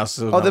 everyone else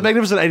is... The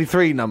Magnificent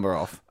 83 number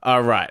off. Oh,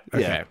 right.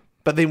 Okay. Yeah.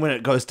 But then when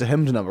it goes to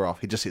him to number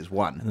off, he just says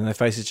 1. And then they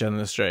face each other in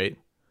the street.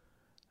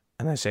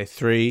 And they say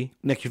 3.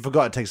 Nick, you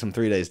forgot it takes them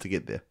 3 days to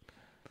get there.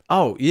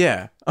 Oh,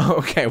 yeah. Oh,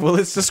 okay. Well,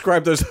 let's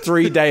describe those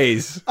 3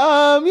 days.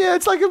 Yeah,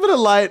 it's like a bit of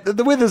light.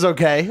 The weather's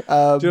okay.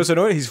 Do you also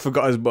know what? He's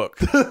forgot his book.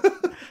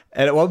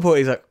 And at one point,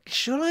 he's like,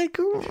 should I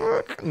go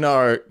work?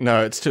 No,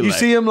 it's too late. You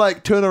see him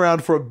like turn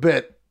around for a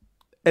bit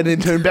and then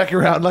turn back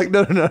around like,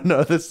 no,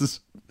 that's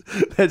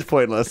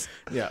pointless.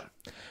 Yeah.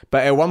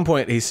 But at one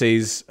point, he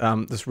sees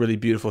this really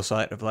beautiful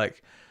sight of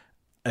like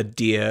a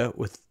deer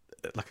with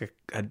like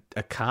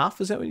a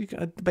calf. Is that what you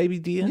got? A baby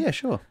deer? Yeah,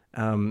 sure.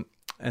 And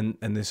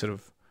they're sort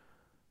of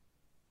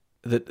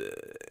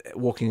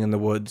walking in the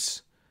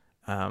woods,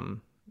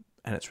 and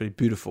it's really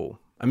beautiful.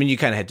 I mean, you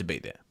kind of had to be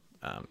there.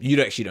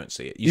 You actually don't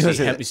see it. You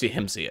see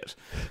him see it.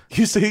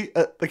 You see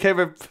the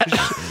camera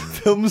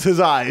films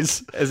his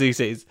eyes. As he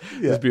sees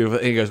this beautiful,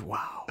 and he goes,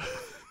 wow.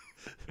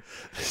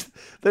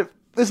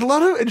 There's a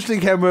lot of interesting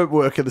camera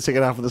work in the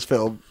second half of this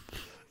film.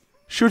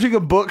 Shooting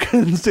a book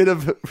instead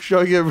of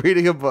showing him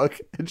reading a book,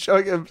 and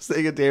showing him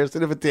seeing a deer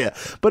instead of a deer.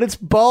 But it's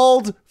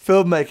bold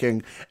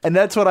filmmaking, and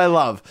that's what I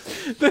love.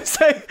 They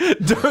say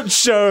don't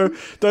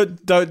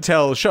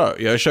tell, show.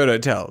 You know, show,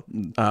 don't tell.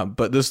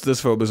 But this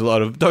film is a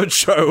lot of don't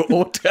show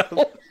or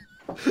tell.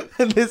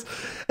 and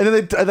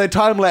then they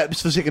time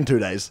lapse the second 2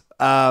 days.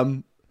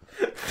 Thank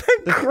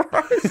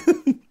Christ.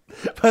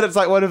 But it's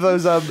like one of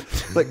those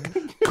like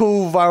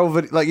cool viral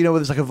video, like, you know, where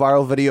there's like a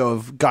viral video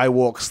of guy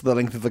walks the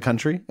length of the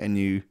country and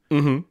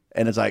and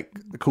it's like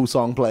a cool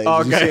song plays.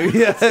 Oh, okay.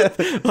 Yeah.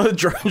 A lot of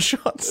drone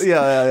shots.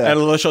 Yeah. And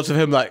a lot of shots of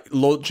him like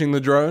launching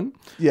the drone.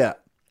 Yeah.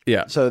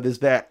 Yeah. So there's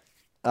that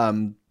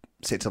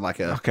set to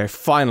like a... Okay,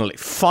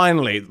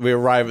 finally we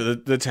arrive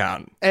at the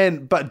town.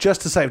 But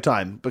just to save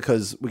time,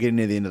 because we're getting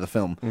near the end of the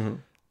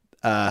film,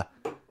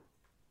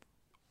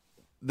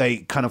 they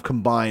kind of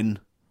combine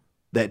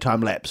that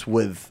time lapse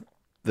with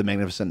the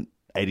Magnificent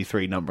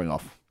 83 numbering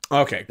off.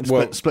 Okay.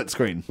 Split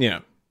screen.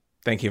 Yeah.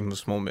 Thank you for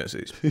small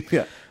mercies.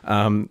 Yeah.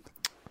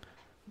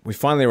 We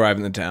finally arrive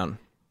in the town.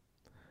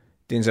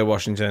 Denzel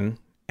Washington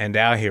and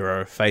our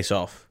hero face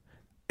off.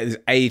 There's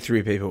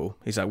 83 people.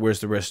 He's like, where's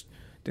the rest?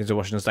 Denzel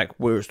Washington's like,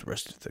 where's the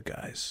rest of the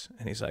guys?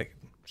 And he's like,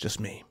 just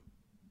me.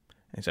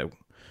 And he's like,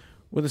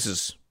 well, this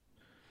is...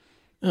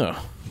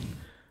 Oh.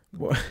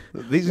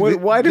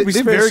 Why did we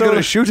spend very so good much...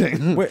 at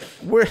shooting.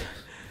 We're...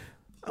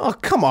 Oh,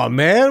 come on,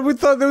 man. We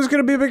thought there was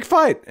going to be a big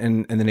fight.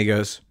 And then he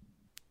goes,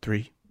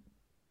 3,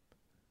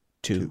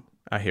 2.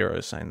 our hero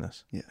is saying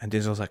this. Yeah. And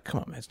Denzel's like,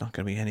 come on, man, it's not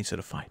going to be any sort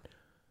of fight.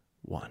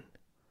 One.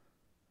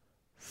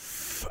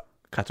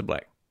 Cut to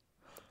black.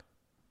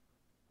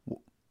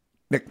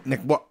 Nick,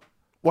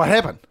 what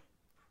happened?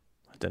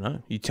 I don't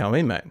know. You tell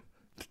me, mate.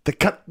 They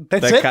cut.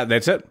 That's They it. cut.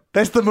 That's it.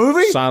 That's the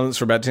movie. Silence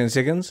for about 10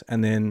 seconds,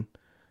 and then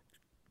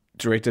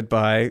directed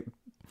by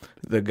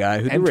the guy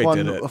who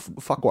directed it.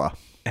 Fuqua.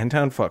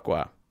 Anton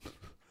Fuqua.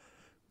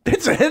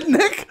 That's it,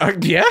 Nick.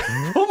 Yeah?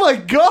 Oh my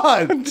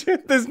god.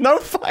 There's no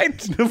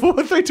fight.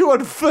 4, 3, 2,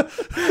 1.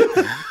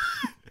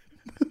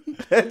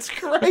 That's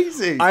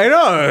crazy. I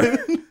know.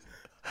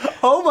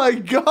 Oh my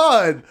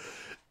god.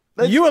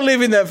 You were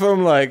leaving that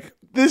film like,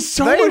 There's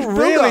so they much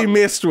really build-up.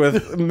 messed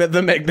with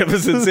The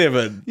Magnificent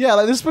Seven. Yeah,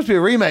 like this is supposed to be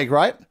a remake,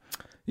 right?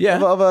 Yeah.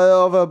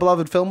 Of a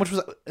beloved film, which was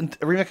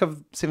a remake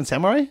of Seven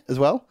Samurai as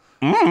well.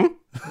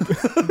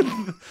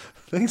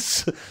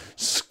 Thanks,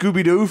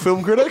 Scooby Doo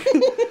film critic.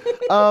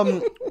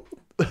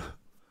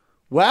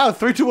 Wow,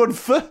 3, 2, 1.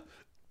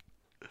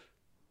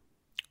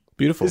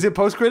 Beautiful. Is it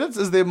post credits?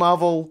 Is there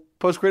Marvel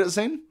post credit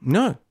scene?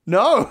 No.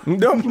 No.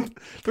 No.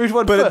 3, 2,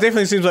 1. But it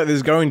definitely seems like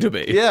there's going to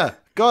be. Yeah.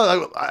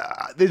 God,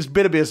 there's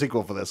better be a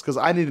sequel for this because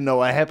I need to know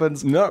what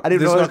happens. No, I need to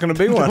there's know not going to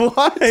be one.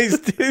 What? He's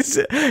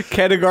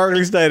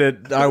categorically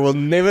stated, I will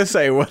never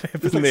say what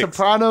happens It's like next.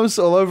 Sopranos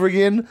all over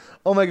again.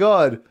 Oh my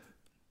god.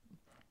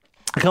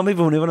 I can't believe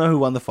we'll never know who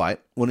won the fight.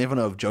 We'll never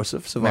know if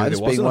Joseph survives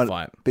there wasn't a being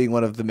fight. being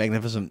one of the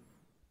Magnificent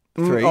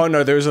Three. Oh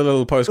no, there is a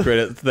little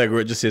post-credit thing where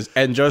it just says,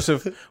 and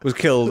Joseph was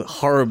killed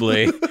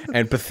horribly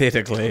and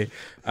pathetically.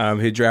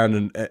 He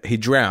drowned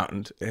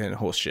in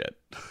horse shit.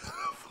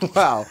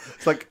 Wow.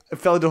 It's like it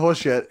fell into horse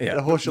shit. Yeah,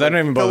 The horse shit they don't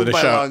even bother filled to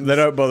my show it. lungs. They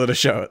don't bother to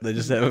show it. They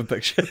just have a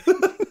picture.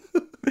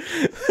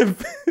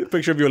 A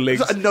picture of your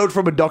legs. A note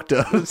from a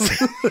doctor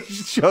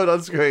showed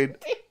on screen.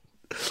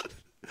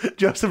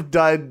 Joseph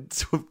died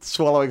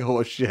swallowing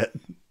horse shit.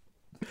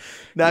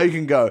 Now you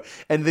can go.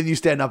 And then you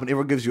stand up and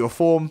everyone gives you a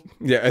form.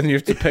 Yeah, and you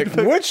have to pick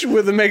which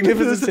were the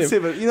Magnificent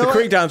Seven. You know The what?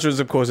 correct answer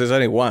is, of course, there's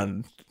only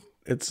one.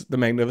 It's the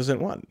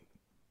Magnificent One.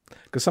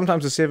 Because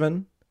sometimes a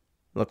 7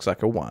 looks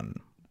like a 1.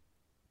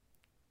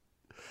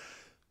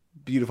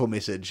 Beautiful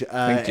message.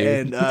 Thank you.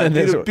 And And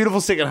that's beautiful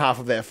second half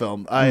of that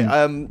film.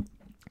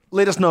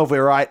 Let us know if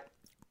we're right.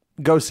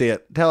 Go see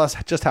it. Tell us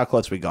just how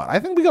close we got. I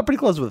think we got pretty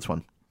close with this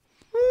one.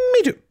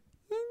 Me too.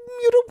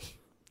 You do.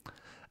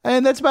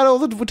 And that's about all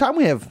the time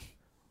we have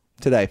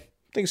today.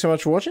 Thanks so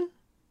much for watching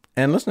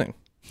and listening.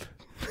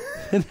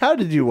 And how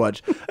did you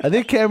watch? Are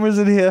there cameras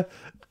in here?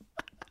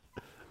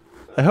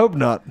 I hope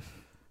not.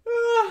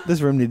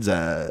 This room needs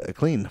a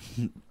clean.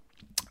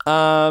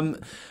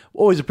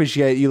 Always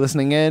appreciate you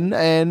listening in,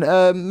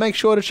 and make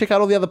sure to check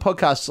out all the other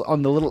podcasts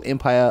on the Little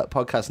Empire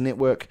Podcast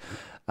Network.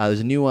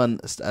 There's a new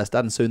one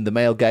starting soon, The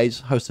Male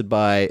Gaze, hosted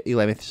by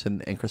Eli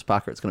Matheson and Chris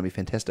Parker. It's going to be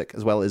fantastic,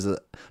 as well as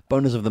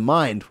Boners of the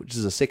Mind, which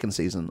is a second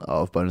season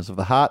of Boners of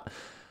the Heart.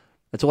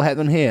 It's all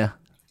happening here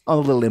on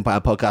the Little Empire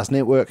Podcast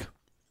Network.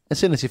 And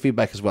send us your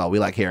feedback as well. We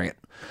like hearing it.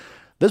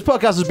 This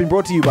podcast has been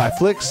brought to you by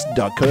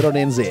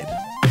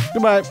Flix.co.nz.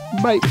 Goodbye.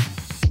 Bye.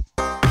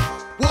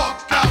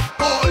 Walk out,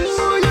 boys.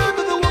 Oh, yeah,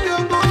 but the walk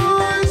out,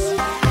 boys.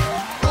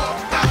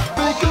 Walk out,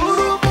 they go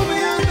to a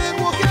movie and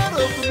then walk out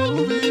of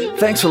the movie.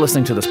 Thanks for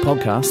listening to this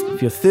podcast.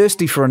 If you're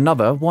thirsty for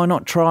another, why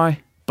not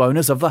try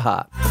Boners of the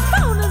Heart?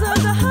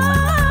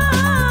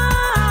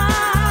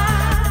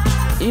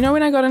 You know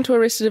when I got into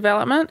Arrested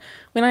Development?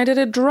 When I did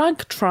a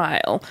drug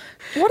trial.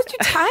 What did you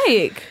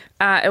take?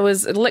 It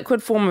was a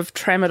liquid form of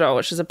tramadol,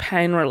 which is a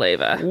pain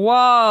reliever.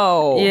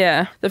 Whoa.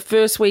 Yeah. The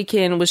first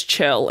weekend was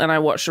chill and I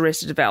watched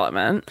Arrested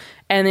Development.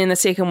 And then the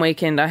second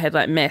weekend I had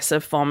like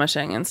massive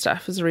vomiting and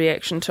stuff as a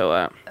reaction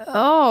to it.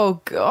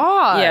 Oh,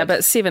 God. Yeah, but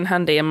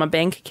 $700 in my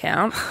bank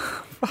account.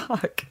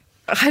 Fuck.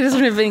 I just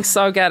remember being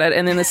so gutted.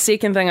 And then the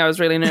second thing I was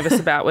really nervous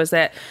about was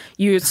that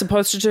you're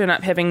supposed to turn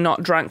up having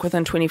not drunk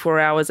within 24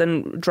 hours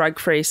in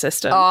drug-free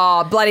system.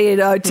 Oh, bloody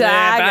Otago.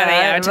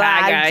 Yeah, bloody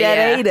Otago,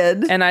 Get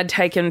eaten. And I'd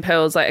taken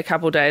pills like a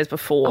couple days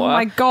before. Oh,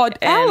 my God.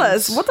 And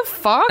Alice, what the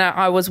fuck?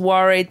 I was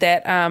worried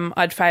that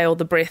I'd fail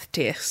the breath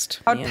test.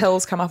 How would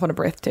pills come up on a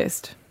breath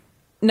test?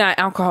 No,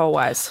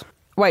 alcohol-wise.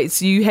 Wait,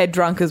 so you had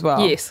drunk as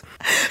well? Yes.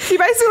 So you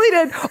basically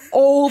did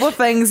all the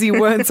things you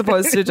weren't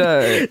supposed to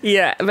do.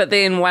 Yeah, but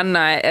then one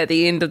night at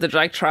the end of the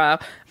drug trial,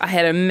 I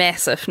had a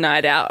massive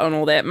night out on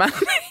all that money.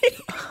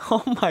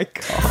 Oh, my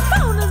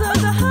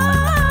God.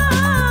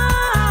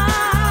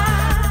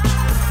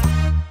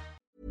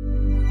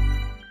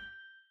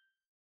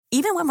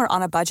 Even when we're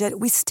on a budget,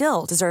 we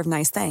still deserve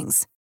nice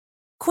things.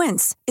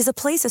 Quince is a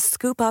place to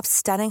scoop up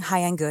stunning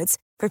high-end goods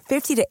for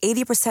 50 to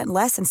 80%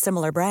 less than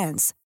similar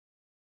brands.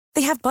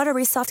 They have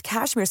buttery soft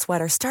cashmere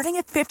sweaters starting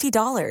at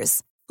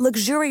 $50,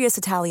 luxurious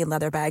Italian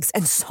leather bags,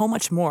 and so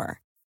much more.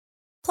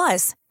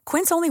 Plus,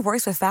 Quince only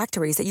works with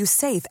factories that use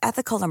safe,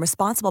 ethical, and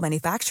responsible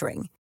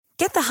manufacturing.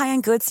 Get the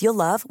high-end goods you'll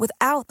love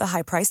without the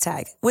high price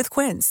tag with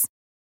Quince.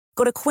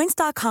 Go to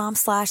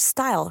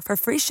quince.com/style for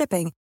free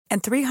shipping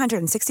and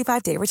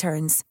 365-day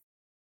returns.